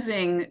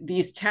using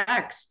these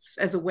texts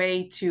as a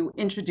way to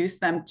introduce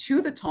them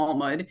to the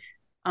Talmud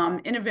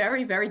in a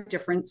very, very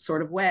different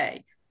sort of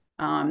way.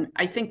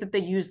 I think that they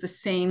use the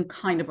same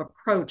kind of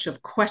approach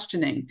of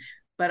questioning,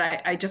 but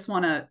I just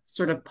want to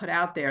sort of put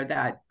out there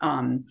that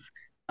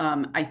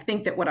I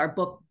think that what our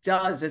book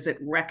does is it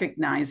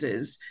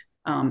recognizes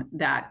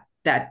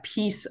that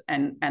piece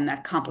and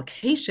that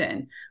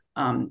complication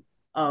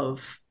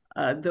of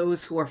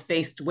those who are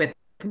faced with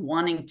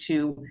wanting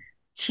to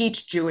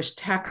teach Jewish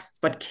texts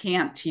but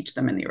can't teach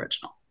them in the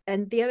original.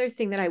 And the other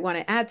thing that I want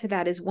to add to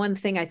that is one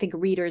thing I think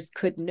readers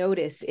could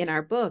notice in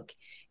our book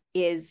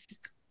is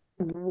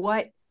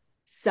what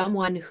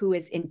someone who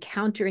is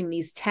encountering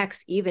these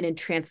texts, even in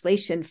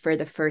translation for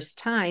the first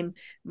time,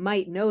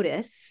 might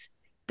notice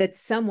that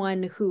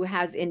someone who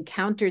has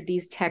encountered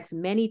these texts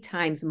many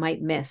times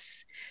might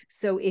miss.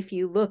 So if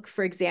you look,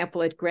 for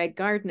example, at Greg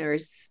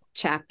Gardner's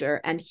chapter,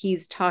 and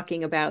he's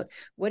talking about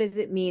what does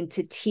it mean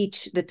to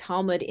teach the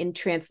Talmud in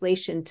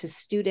translation to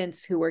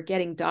students who are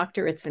getting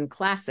doctorates in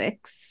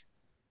classics,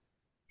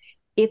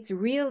 it's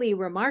really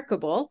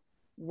remarkable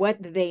what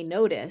they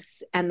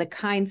notice and the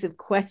kinds of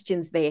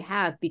questions they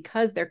have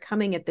because they're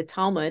coming at the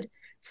Talmud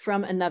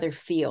from another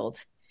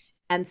field.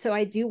 And so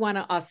I do want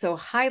to also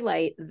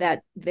highlight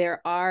that there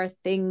are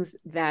things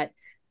that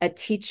a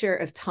teacher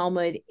of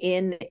Talmud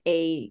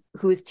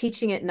who is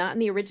teaching it not in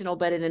the original,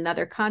 but in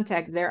another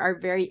context, there are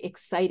very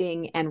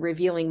exciting and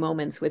revealing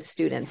moments with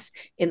students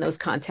in those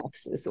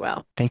contexts as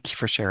well. Thank you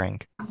for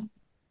sharing.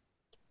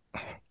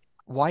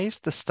 Why is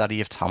the study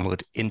of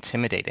Talmud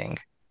intimidating?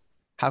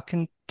 How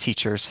can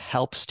teachers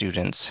help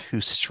students who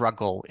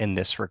struggle in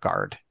this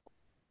regard?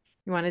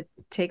 You want to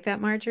take that,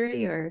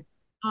 Marjorie, or?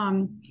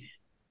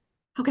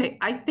 Okay,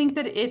 I think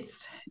that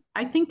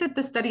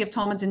the study of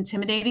Talmud's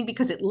intimidating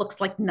because it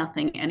looks like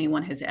nothing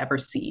anyone has ever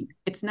seen.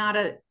 It's not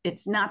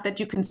that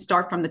you can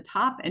start from the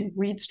top and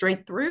read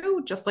straight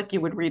through, just like you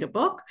would read a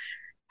book,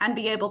 and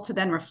be able to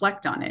then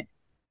reflect on it.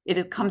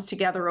 It comes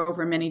together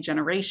over many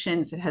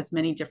generations. It has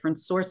many different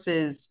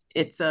sources.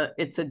 It's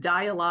a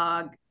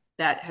dialogue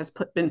that has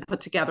been put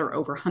together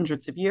over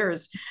hundreds of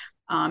years.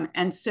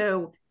 And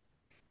so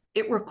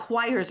it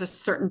requires a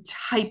certain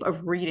type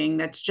of reading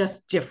that's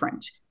just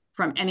different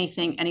from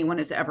anything anyone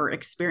has ever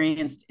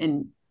experienced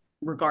in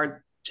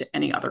regard to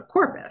any other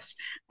corpus.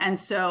 And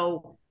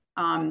so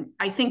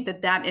I think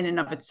that in and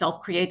of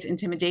itself creates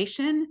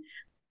intimidation.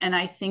 And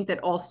I think that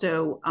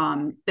also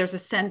there's a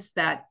sense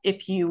that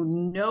if you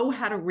know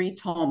how to read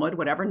Talmud,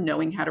 whatever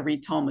knowing how to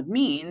read Talmud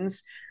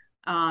means,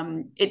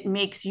 it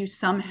makes you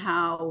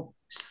somehow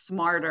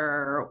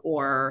smarter,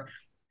 or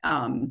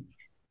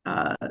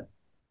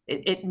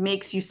it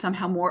makes you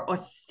somehow more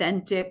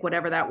authentic,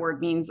 whatever that word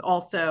means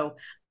also.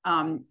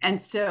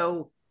 And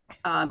so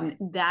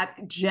that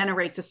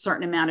generates a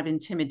certain amount of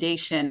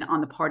intimidation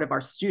on the part of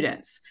our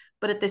students.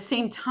 But at the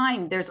same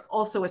time, there's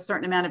also a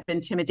certain amount of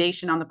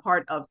intimidation on the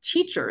part of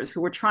teachers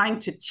who are trying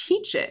to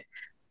teach it.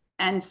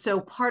 And so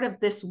part of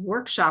this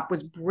workshop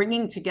was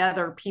bringing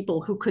together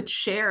people who could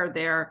share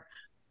their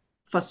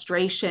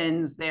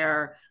frustrations,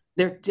 their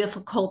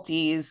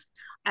difficulties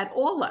at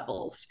all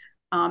levels.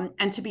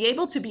 And to be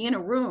able to be in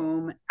a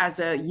room as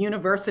a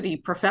university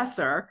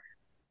professor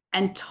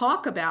and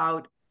talk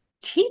about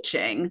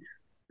teaching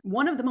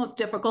one of the most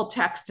difficult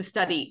texts to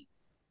study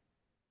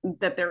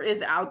that there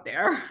is out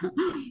there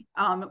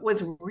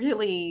was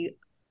really,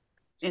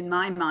 in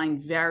my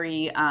mind,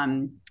 very, I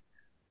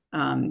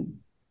don't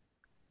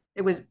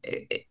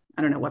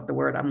know what the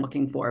word I'm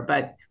looking for,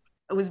 but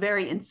it was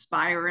very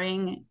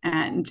inspiring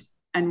and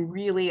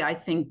really, I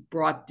think,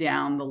 brought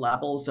down the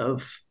levels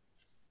of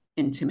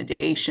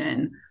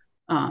intimidation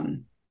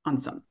on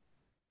some.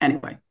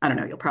 Anyway, I don't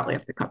know. You'll probably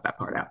have to cut that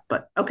part out,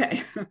 but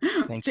okay.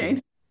 Thank Jane.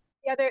 you.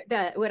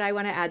 What I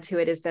want to add to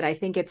it is that I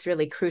think it's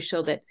really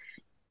crucial that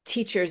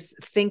teachers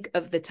think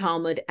of the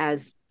Talmud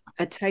as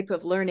a type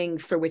of learning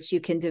for which you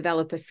can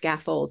develop a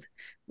scaffold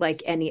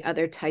like any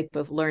other type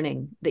of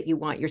learning that you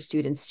want your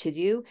students to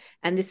do.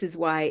 And this is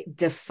why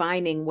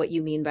defining what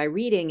you mean by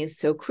reading is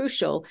so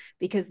crucial,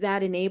 because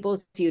that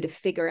enables you to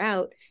figure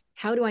out,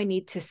 how do I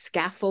need to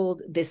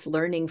scaffold this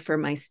learning for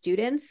my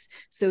students?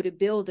 So to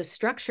build a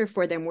structure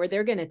for them where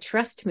they're going to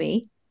trust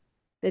me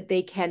that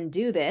they can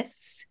do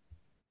this,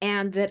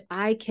 and that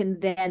I can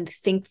then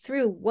think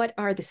through what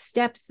are the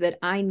steps that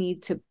I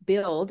need to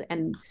build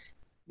and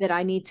that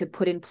I need to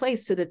put in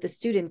place so that the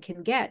student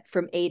can get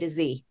from A to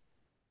Z.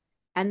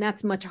 And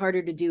that's much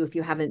harder to do if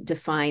you haven't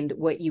defined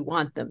what you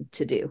want them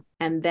to do.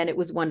 And then it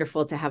was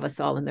wonderful to have us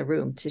all in the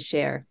room to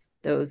share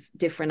those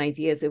different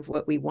ideas of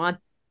what we want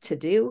to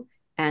do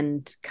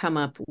and come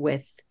up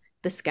with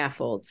the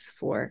scaffolds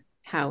for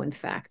how, in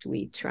fact,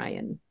 we try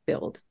and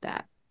build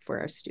that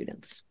for our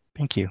students.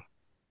 Thank you.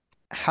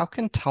 How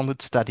can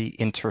Talmud study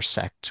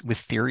intersect with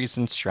theories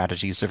and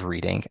strategies of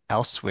reading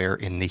elsewhere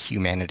in the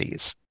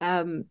humanities?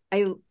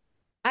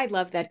 I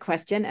love that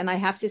question. And I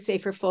have to say,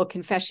 for full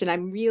confession,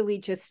 I'm really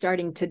just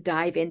starting to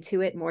dive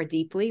into it more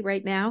deeply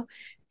right now.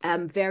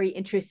 I'm very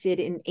interested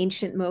in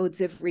ancient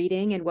modes of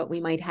reading and what we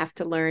might have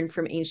to learn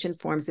from ancient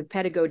forms of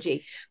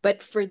pedagogy.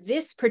 But for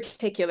this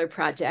particular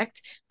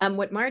project,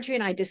 what Marjorie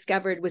and I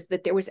discovered was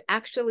that there was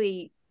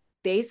actually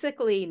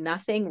basically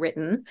nothing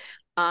written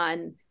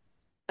on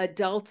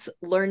adults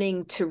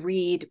learning to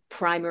read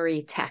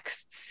primary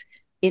texts,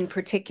 in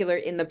particular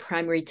in the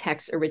primary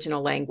text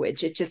original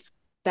language.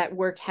 That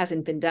work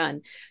hasn't been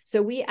done.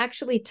 So we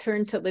actually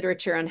turned to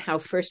literature on how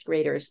first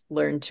graders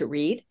learn to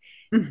read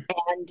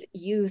and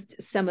used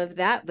some of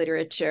that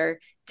literature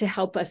to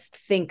help us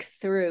think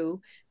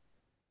through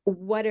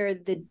what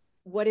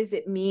does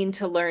it mean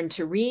to learn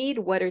to read?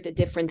 What are the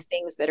different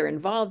things that are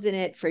involved in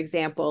it? For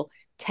example,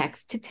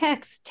 text to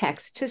text,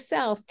 text to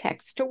self,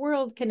 text to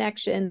world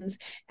connections,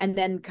 and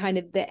then kind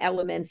of the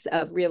elements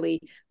of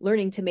really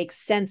learning to make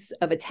sense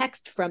of a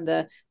text from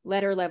the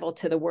letter level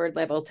to the word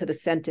level to the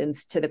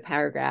sentence to the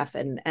paragraph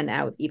and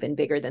out even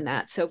bigger than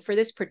that. So for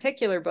this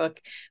particular book,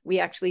 we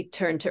actually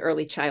turned to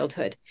early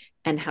childhood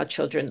and how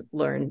children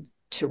learn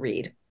to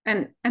read.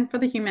 And for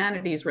the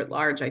humanities writ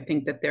large, I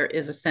think that there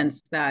is a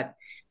sense that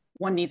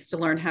one needs to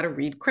learn how to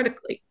read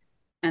critically,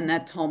 and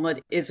that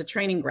Talmud is a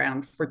training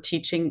ground for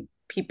teaching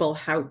people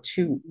how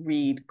to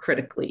read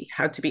critically,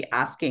 how to be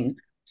asking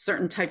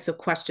certain types of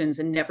questions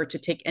and never to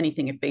take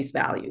anything at face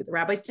value. The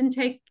rabbis didn't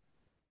take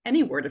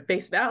any word at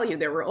face value.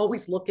 They were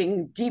always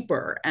looking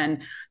deeper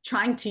and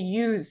trying to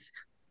use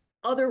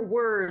other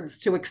words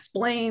to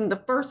explain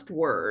the first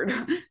word.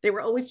 They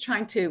were always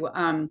trying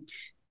to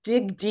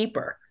dig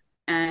deeper.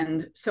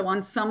 And so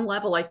on some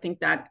level, I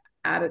think that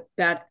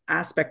that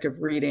aspect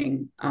of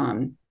reading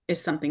is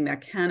something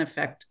that can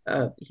affect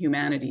the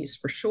humanities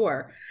for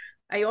sure.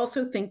 I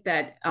also think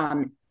that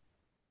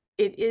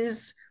it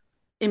is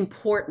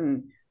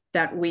important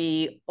that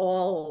we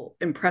all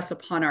impress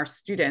upon our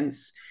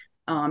students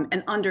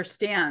and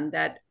understand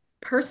that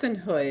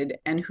personhood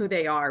and who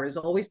they are is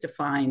always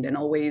defined and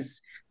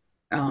always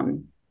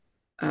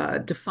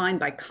defined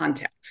by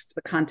context,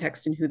 the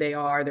context in who they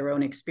are, their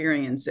own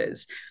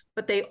experiences.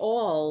 But they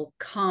all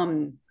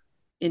come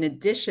in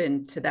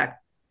addition to that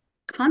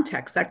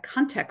context. That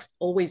context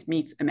always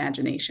meets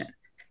imagination.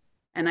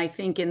 And I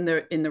think in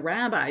the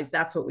rabbis,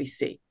 that's what we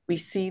see. We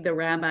see the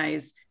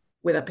rabbis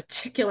with a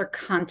particular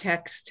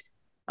context,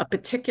 a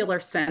particular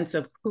sense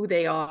of who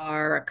they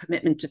are, a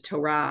commitment to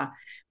Torah,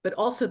 but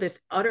also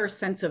this utter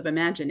sense of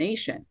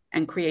imagination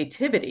and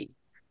creativity.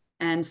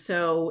 And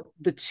so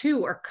the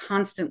two are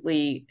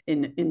constantly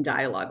in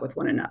dialogue with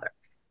one another.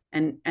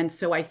 And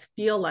so I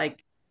feel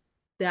like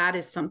that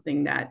is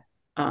something that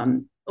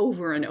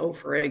over and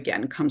over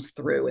again comes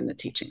through in the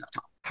teaching of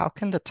Talmud. How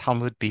can the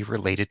Talmud be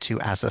related to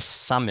as a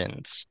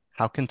summons?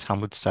 How can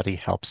Talmud study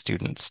help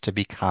students to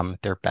become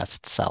their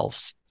best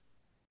selves?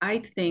 I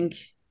think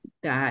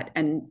that,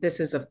 and this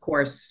is, of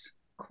course,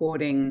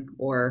 quoting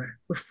or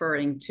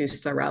referring to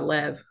Sarah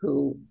Lev,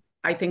 who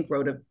I think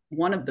wrote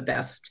one of the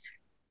best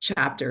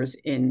chapters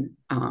in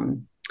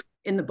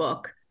the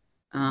book.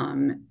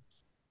 And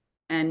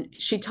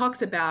she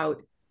talks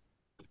about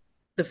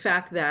the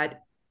fact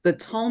that the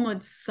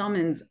Talmud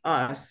summons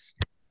us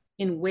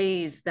in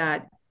ways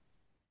that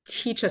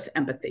teach us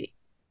empathy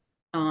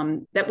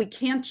that we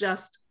can't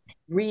just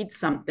read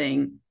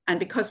something, and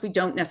because we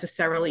don't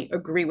necessarily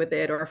agree with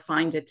it or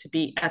find it to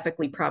be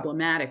ethically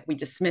problematic, we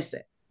dismiss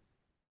it.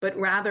 But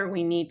rather,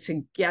 we need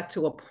to get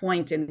to a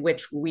point in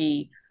which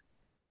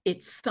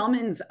it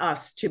summons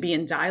us to be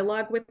in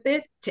dialogue with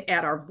it, to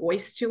add our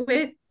voice to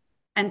it,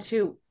 and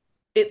to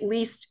at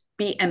least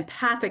be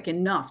empathic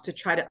enough to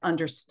try to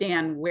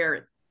understand where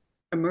it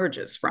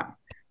emerges from,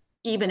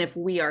 even if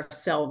we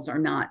ourselves are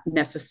not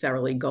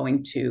necessarily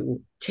going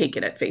to take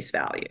it at face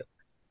value.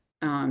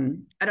 I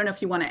don't know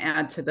if you want to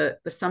add to the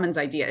summons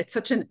idea. It's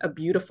such a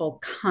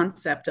beautiful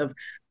concept of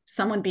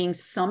someone being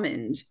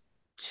summoned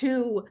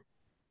to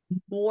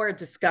more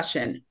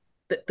discussion,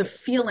 the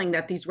feeling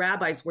that these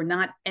rabbis were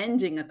not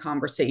ending a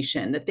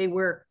conversation, that they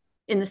were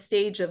in the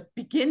stage of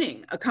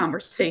beginning a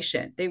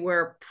conversation. They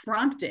were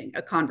prompting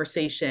a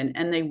conversation,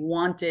 and they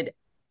wanted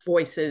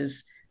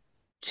voices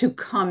to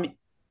come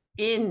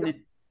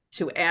in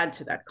to add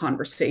to that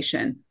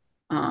conversation.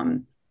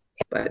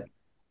 But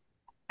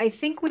I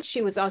think what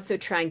she was also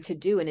trying to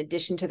do, in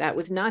addition to that,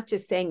 was not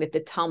just saying that the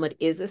Talmud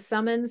is a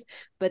summons,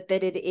 but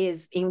that it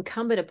is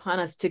incumbent upon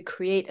us to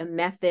create a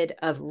method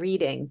of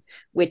reading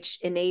which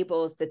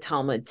enables the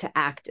Talmud to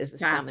act as a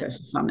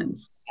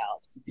summons.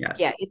 Yes.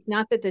 Yeah, it's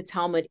not that the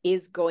Talmud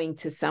is going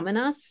to summon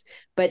us,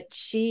 but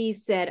she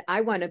said,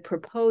 I want to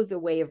propose a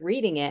way of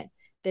reading it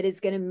that is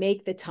going to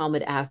make the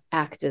Talmud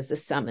act as a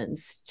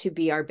summons to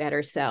be our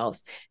better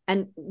selves.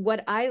 And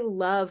what I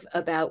love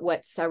about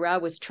what Sarah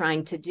was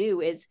trying to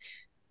do is,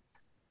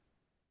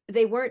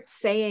 they weren't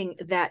saying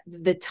that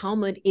the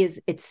Talmud is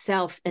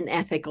itself an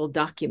ethical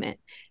document.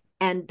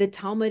 And the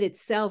Talmud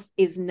itself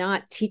is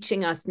not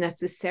teaching us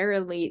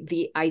necessarily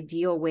the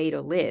ideal way to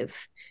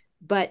live,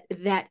 but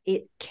that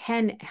it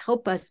can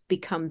help us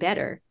become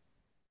better.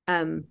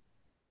 And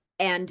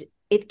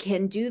it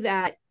can do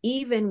that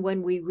even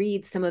when we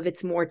read some of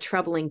its more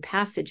troubling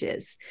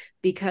passages,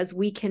 because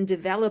we can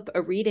develop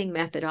a reading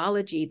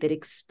methodology that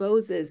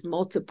exposes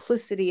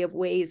multiplicity of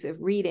ways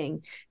of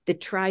reading, that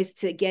tries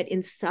to get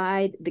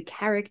inside the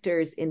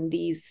characters in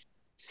these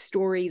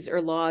stories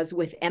or laws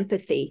with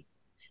empathy.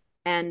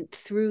 And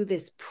through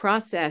this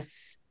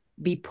process,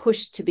 be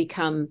pushed to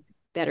become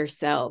better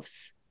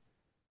selves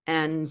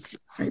and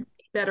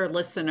better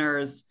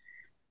listeners,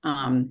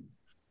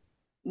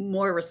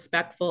 more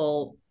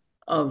respectful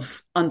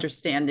of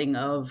understanding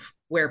of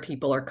where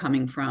people are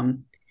coming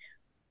from,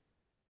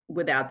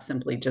 without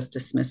simply just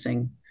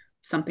dismissing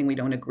something we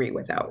don't agree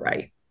with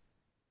outright.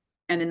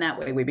 And in that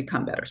way, we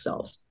become better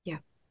selves. Yeah.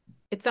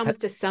 It's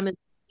almost a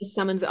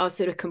summons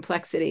also to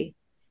complexity,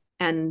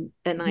 and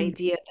an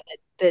idea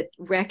that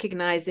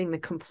recognizing the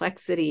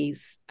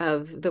complexities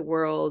of the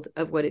world,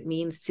 of what it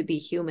means to be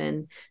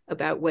human,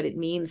 about what it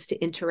means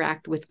to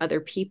interact with other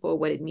people,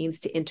 what it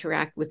means to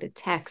interact with a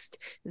text,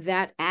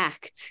 that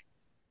act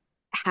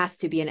has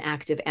to be an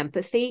act of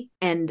empathy,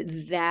 and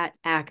that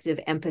act of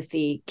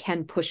empathy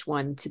can push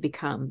one to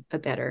become a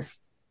better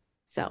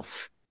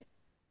self.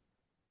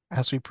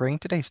 As we bring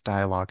today's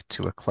dialogue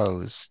to a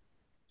close,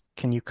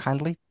 can you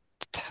kindly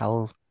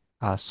tell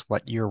us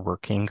what you're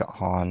working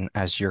on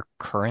as your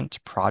current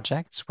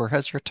projects? Where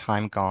has your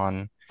time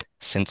gone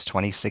since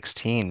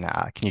 2016?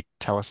 Can you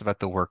tell us about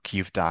the work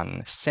you've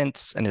done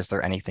since, and is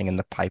there anything in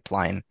the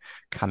pipeline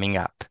coming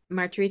up?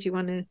 Marjorie, do you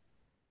want to?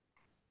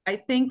 I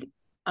think,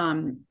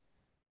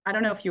 I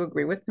don't know if you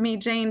agree with me,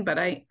 Jane, but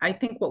I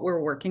think what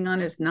we're working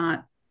on is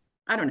not,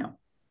 I don't know.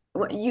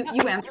 Well, you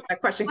answer that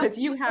question, because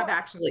you have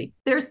actually,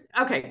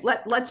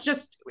 let's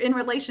just, in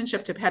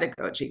relationship to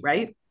pedagogy,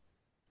 right?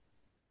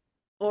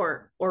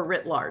 Or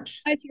writ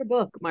large. Publicize your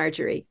book,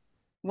 Marjorie.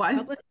 What?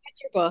 Publicize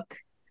your book.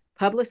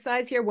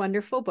 Publicize your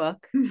wonderful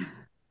book.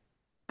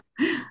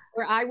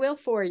 Or I will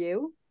for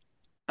you.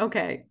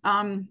 Okay.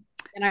 And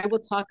I will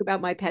talk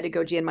about my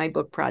pedagogy and my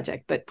book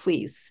project, but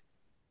please.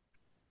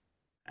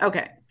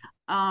 Okay.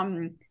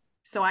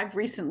 So I've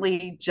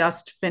recently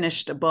just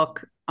finished a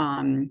book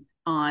on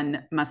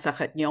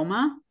Masachet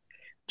Yoma,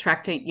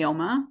 Tractate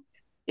Yoma.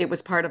 It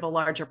was part of a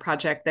larger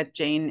project that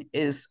Jane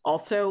is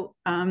also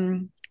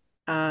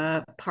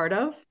part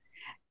of,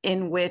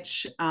 in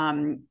which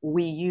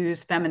we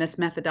use feminist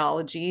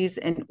methodologies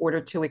in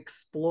order to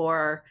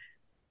explore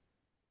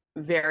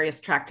various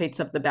tractates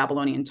of the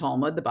Babylonian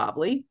Talmud, the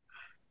Babli.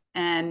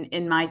 And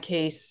in my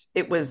case,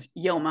 it was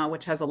Yoma,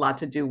 which has a lot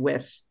to do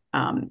with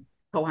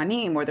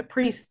Kohanim, or the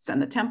priests,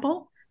 and the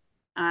temple.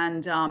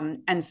 And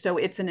so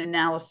it's an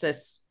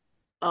analysis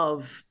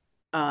of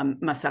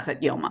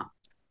Masachet Yoma.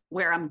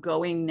 Where I'm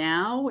going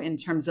now in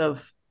terms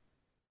of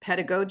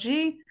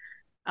pedagogy,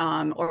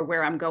 or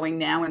where I'm going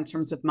now in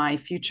terms of my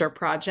future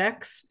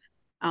projects.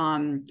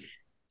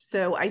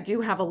 So I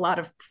do have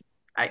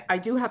I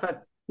do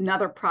have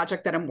another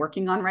project that I'm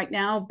working on right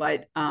now,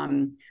 but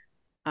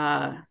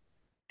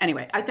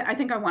anyway, I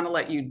think I want to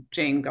let you,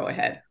 Jane, go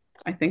ahead.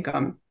 I think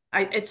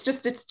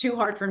it's too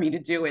hard for me to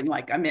do in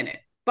like a minute,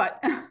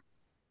 but.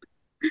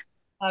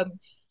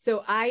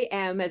 So I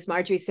am, as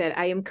Marjorie said,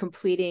 I am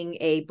completing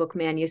a book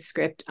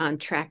manuscript on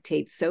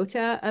Tractate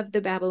Sota of the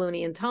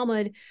Babylonian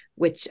Talmud,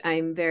 which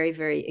I'm very,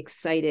 very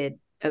excited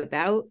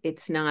about.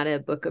 It's not a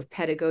book of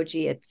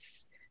pedagogy.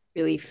 It's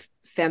really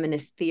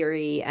feminist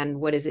theory and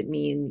what does it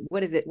mean?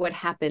 What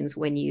happens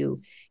when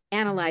you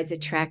analyze a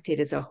tractate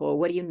as a whole?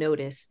 What do you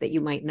notice that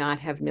you might not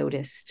have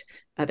noticed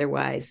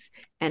otherwise?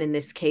 And in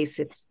this case,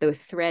 it's the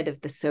thread of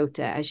the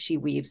sota as she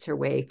weaves her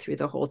way through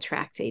the whole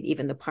tractate,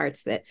 even the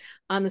parts that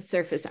on the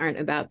surface aren't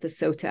about the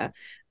sota.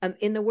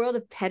 In the world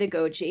of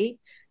pedagogy,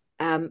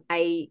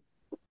 I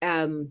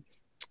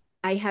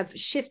have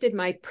shifted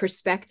my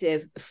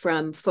perspective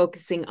from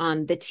focusing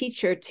on the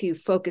teacher to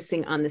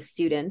focusing on the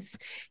students.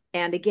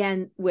 And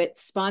again,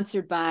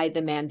 sponsored by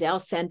the Mandel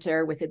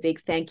Center, with a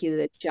big thank you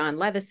to John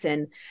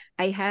Levison,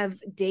 I have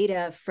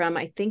data from,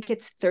 I think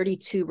it's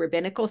 32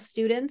 rabbinical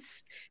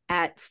students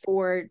at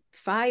 5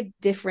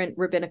 different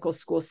rabbinical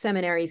school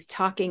seminaries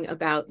talking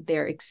about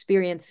their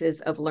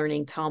experiences of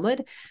learning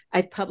Talmud.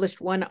 I've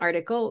published one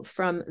article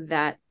from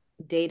that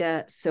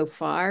data so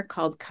far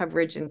called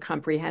Coverage and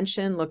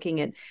Comprehension,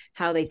 looking at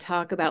how they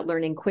talk about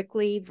learning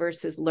quickly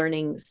versus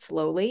learning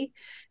slowly.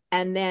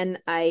 And then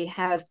I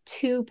have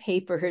 2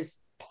 papers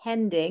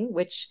pending,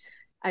 which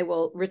I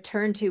will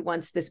return to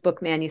once this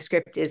book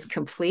manuscript is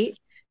complete.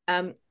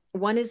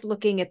 One is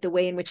looking at the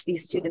way in which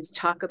these students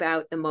talk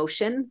about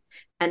emotion,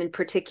 and in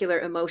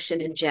particular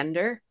emotion and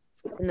gender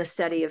in the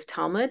study of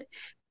Talmud.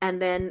 And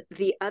then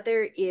the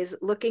other is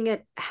looking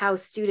at how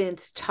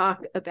students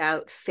talk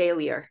about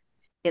failure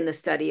in the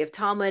study of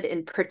Talmud,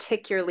 and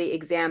particularly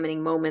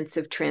examining moments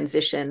of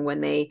transition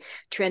when they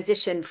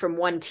transition from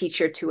one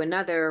teacher to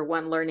another, or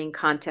one learning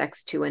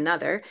context to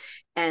another,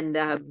 and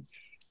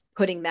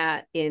putting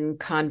that in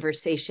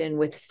conversation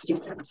with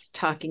students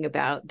talking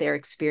about their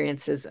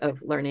experiences of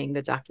learning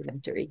the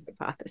documentary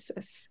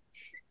hypothesis.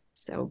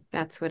 So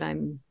that's what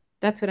I'm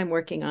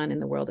working on in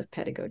the world of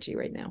pedagogy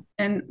right now.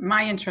 And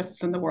my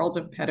interests in the world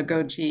of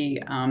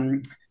pedagogy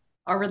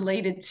are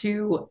related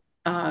to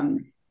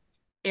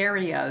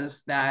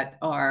areas that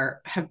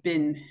have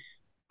been,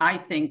 I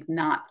think,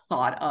 not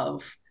thought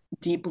of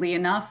deeply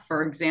enough.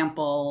 For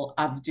example,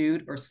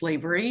 avdut, or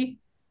slavery.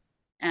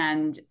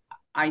 And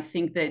I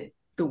think that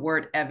the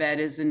word eved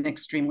is an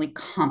extremely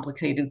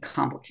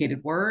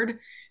complicated word,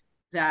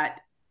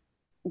 that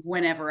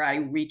whenever I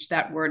reach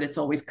that word, it's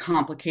always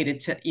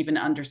complicated to even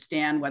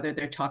understand whether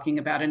they're talking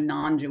about a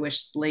non-Jewish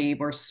slave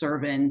or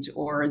servant,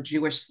 or a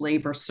Jewish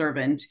slave or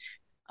servant.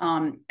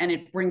 And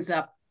it brings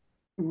up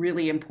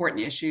really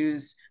important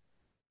issues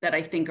that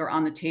I think are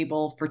on the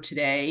table for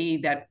today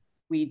that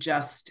we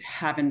just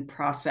haven't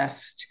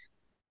processed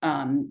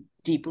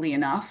deeply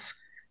enough.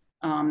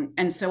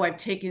 And so I've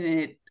taken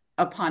it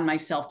upon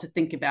myself to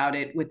think about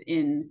it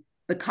within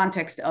the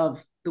context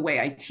of the way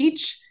I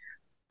teach,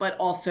 but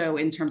also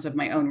in terms of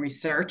my own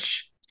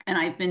research. And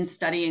I've been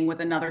studying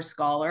with another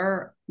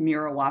scholar,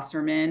 Mira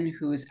Wasserman,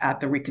 who's at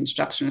the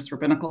Reconstructionist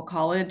Rabbinical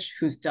College,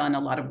 who's done a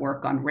lot of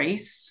work on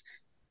race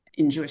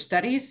in Jewish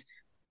studies.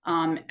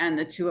 And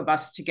the 2 of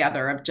us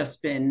together have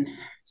just been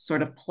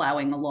sort of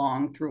plowing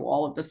along through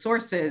all of the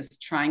sources,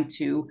 trying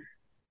to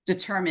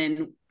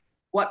determine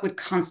what would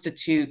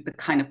constitute the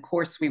kind of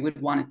course we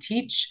would want to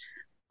teach.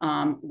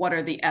 What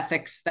are the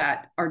ethics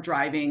that are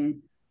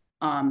driving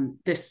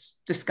this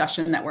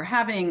discussion that we're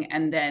having?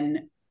 And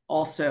then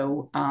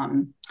also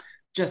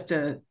just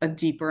a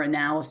deeper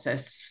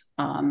analysis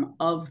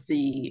of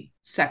the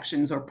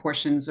sections or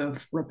portions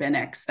of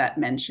rabbinics that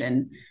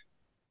mention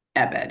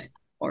eved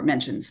or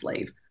mention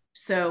slave.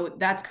 So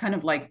that's kind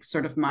of like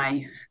sort of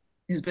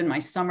has been my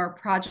summer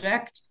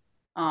project.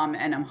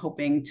 And I'm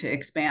hoping to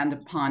expand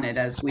upon it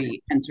as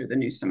we enter the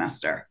new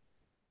semester.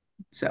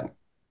 So.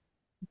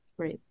 That's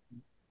great.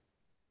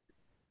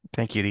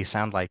 Thank you. These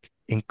sound like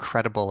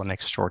incredible and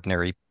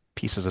extraordinary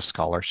pieces of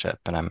scholarship.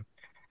 And I'm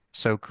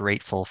so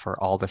grateful for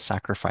all the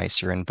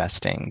sacrifice you're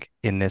investing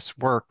in this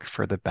work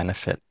for the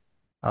benefit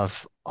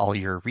of all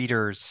your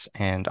readers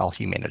and all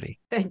humanity.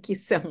 Thank you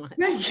so much.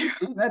 Thank you.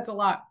 That's a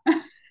lot.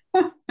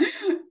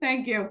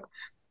 Thank you.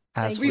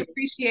 We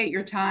appreciate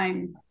your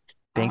time.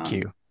 Thank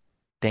you.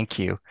 Thank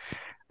you.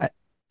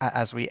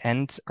 As we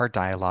end our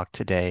dialogue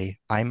today,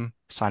 I'm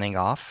signing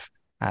off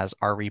as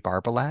Ari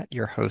Barbalat,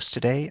 your host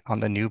today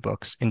on the New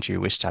Books in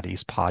Jewish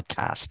Studies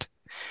podcast.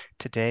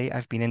 Today,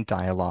 I've been in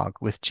dialogue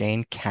with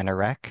Jane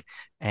Kanarek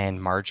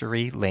and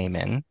Marjorie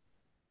Lehman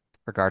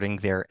regarding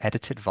their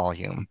edited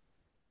volume,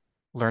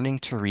 Learning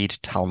to Read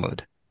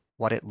Talmud,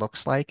 What It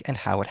Looks Like and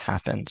How It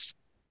Happens,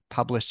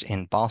 published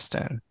in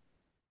Boston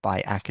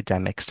by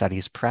Academic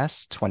Studies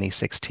Press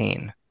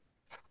 2016.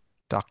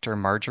 Dr.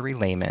 Marjorie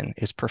Lehman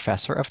is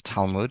professor of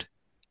Talmud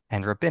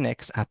and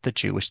rabbinics at the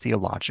Jewish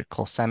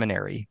Theological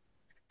Seminary.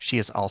 She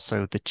is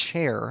also the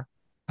chair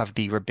of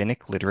the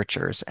Rabbinic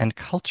Literatures and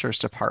Cultures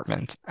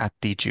Department at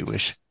the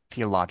Jewish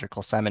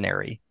Theological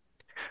Seminary.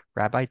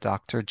 Rabbi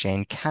Dr.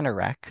 Jane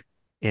Kanarek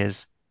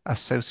is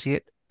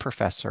associate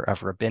professor of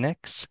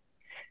rabbinics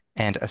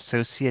and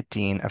associate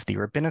dean of the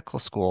Rabbinical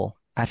School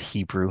at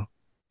Hebrew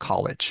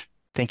College.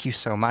 Thank you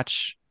so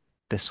much.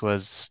 This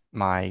was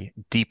my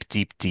deep,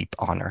 deep, deep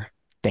honor.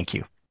 Thank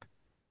you.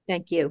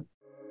 Thank you.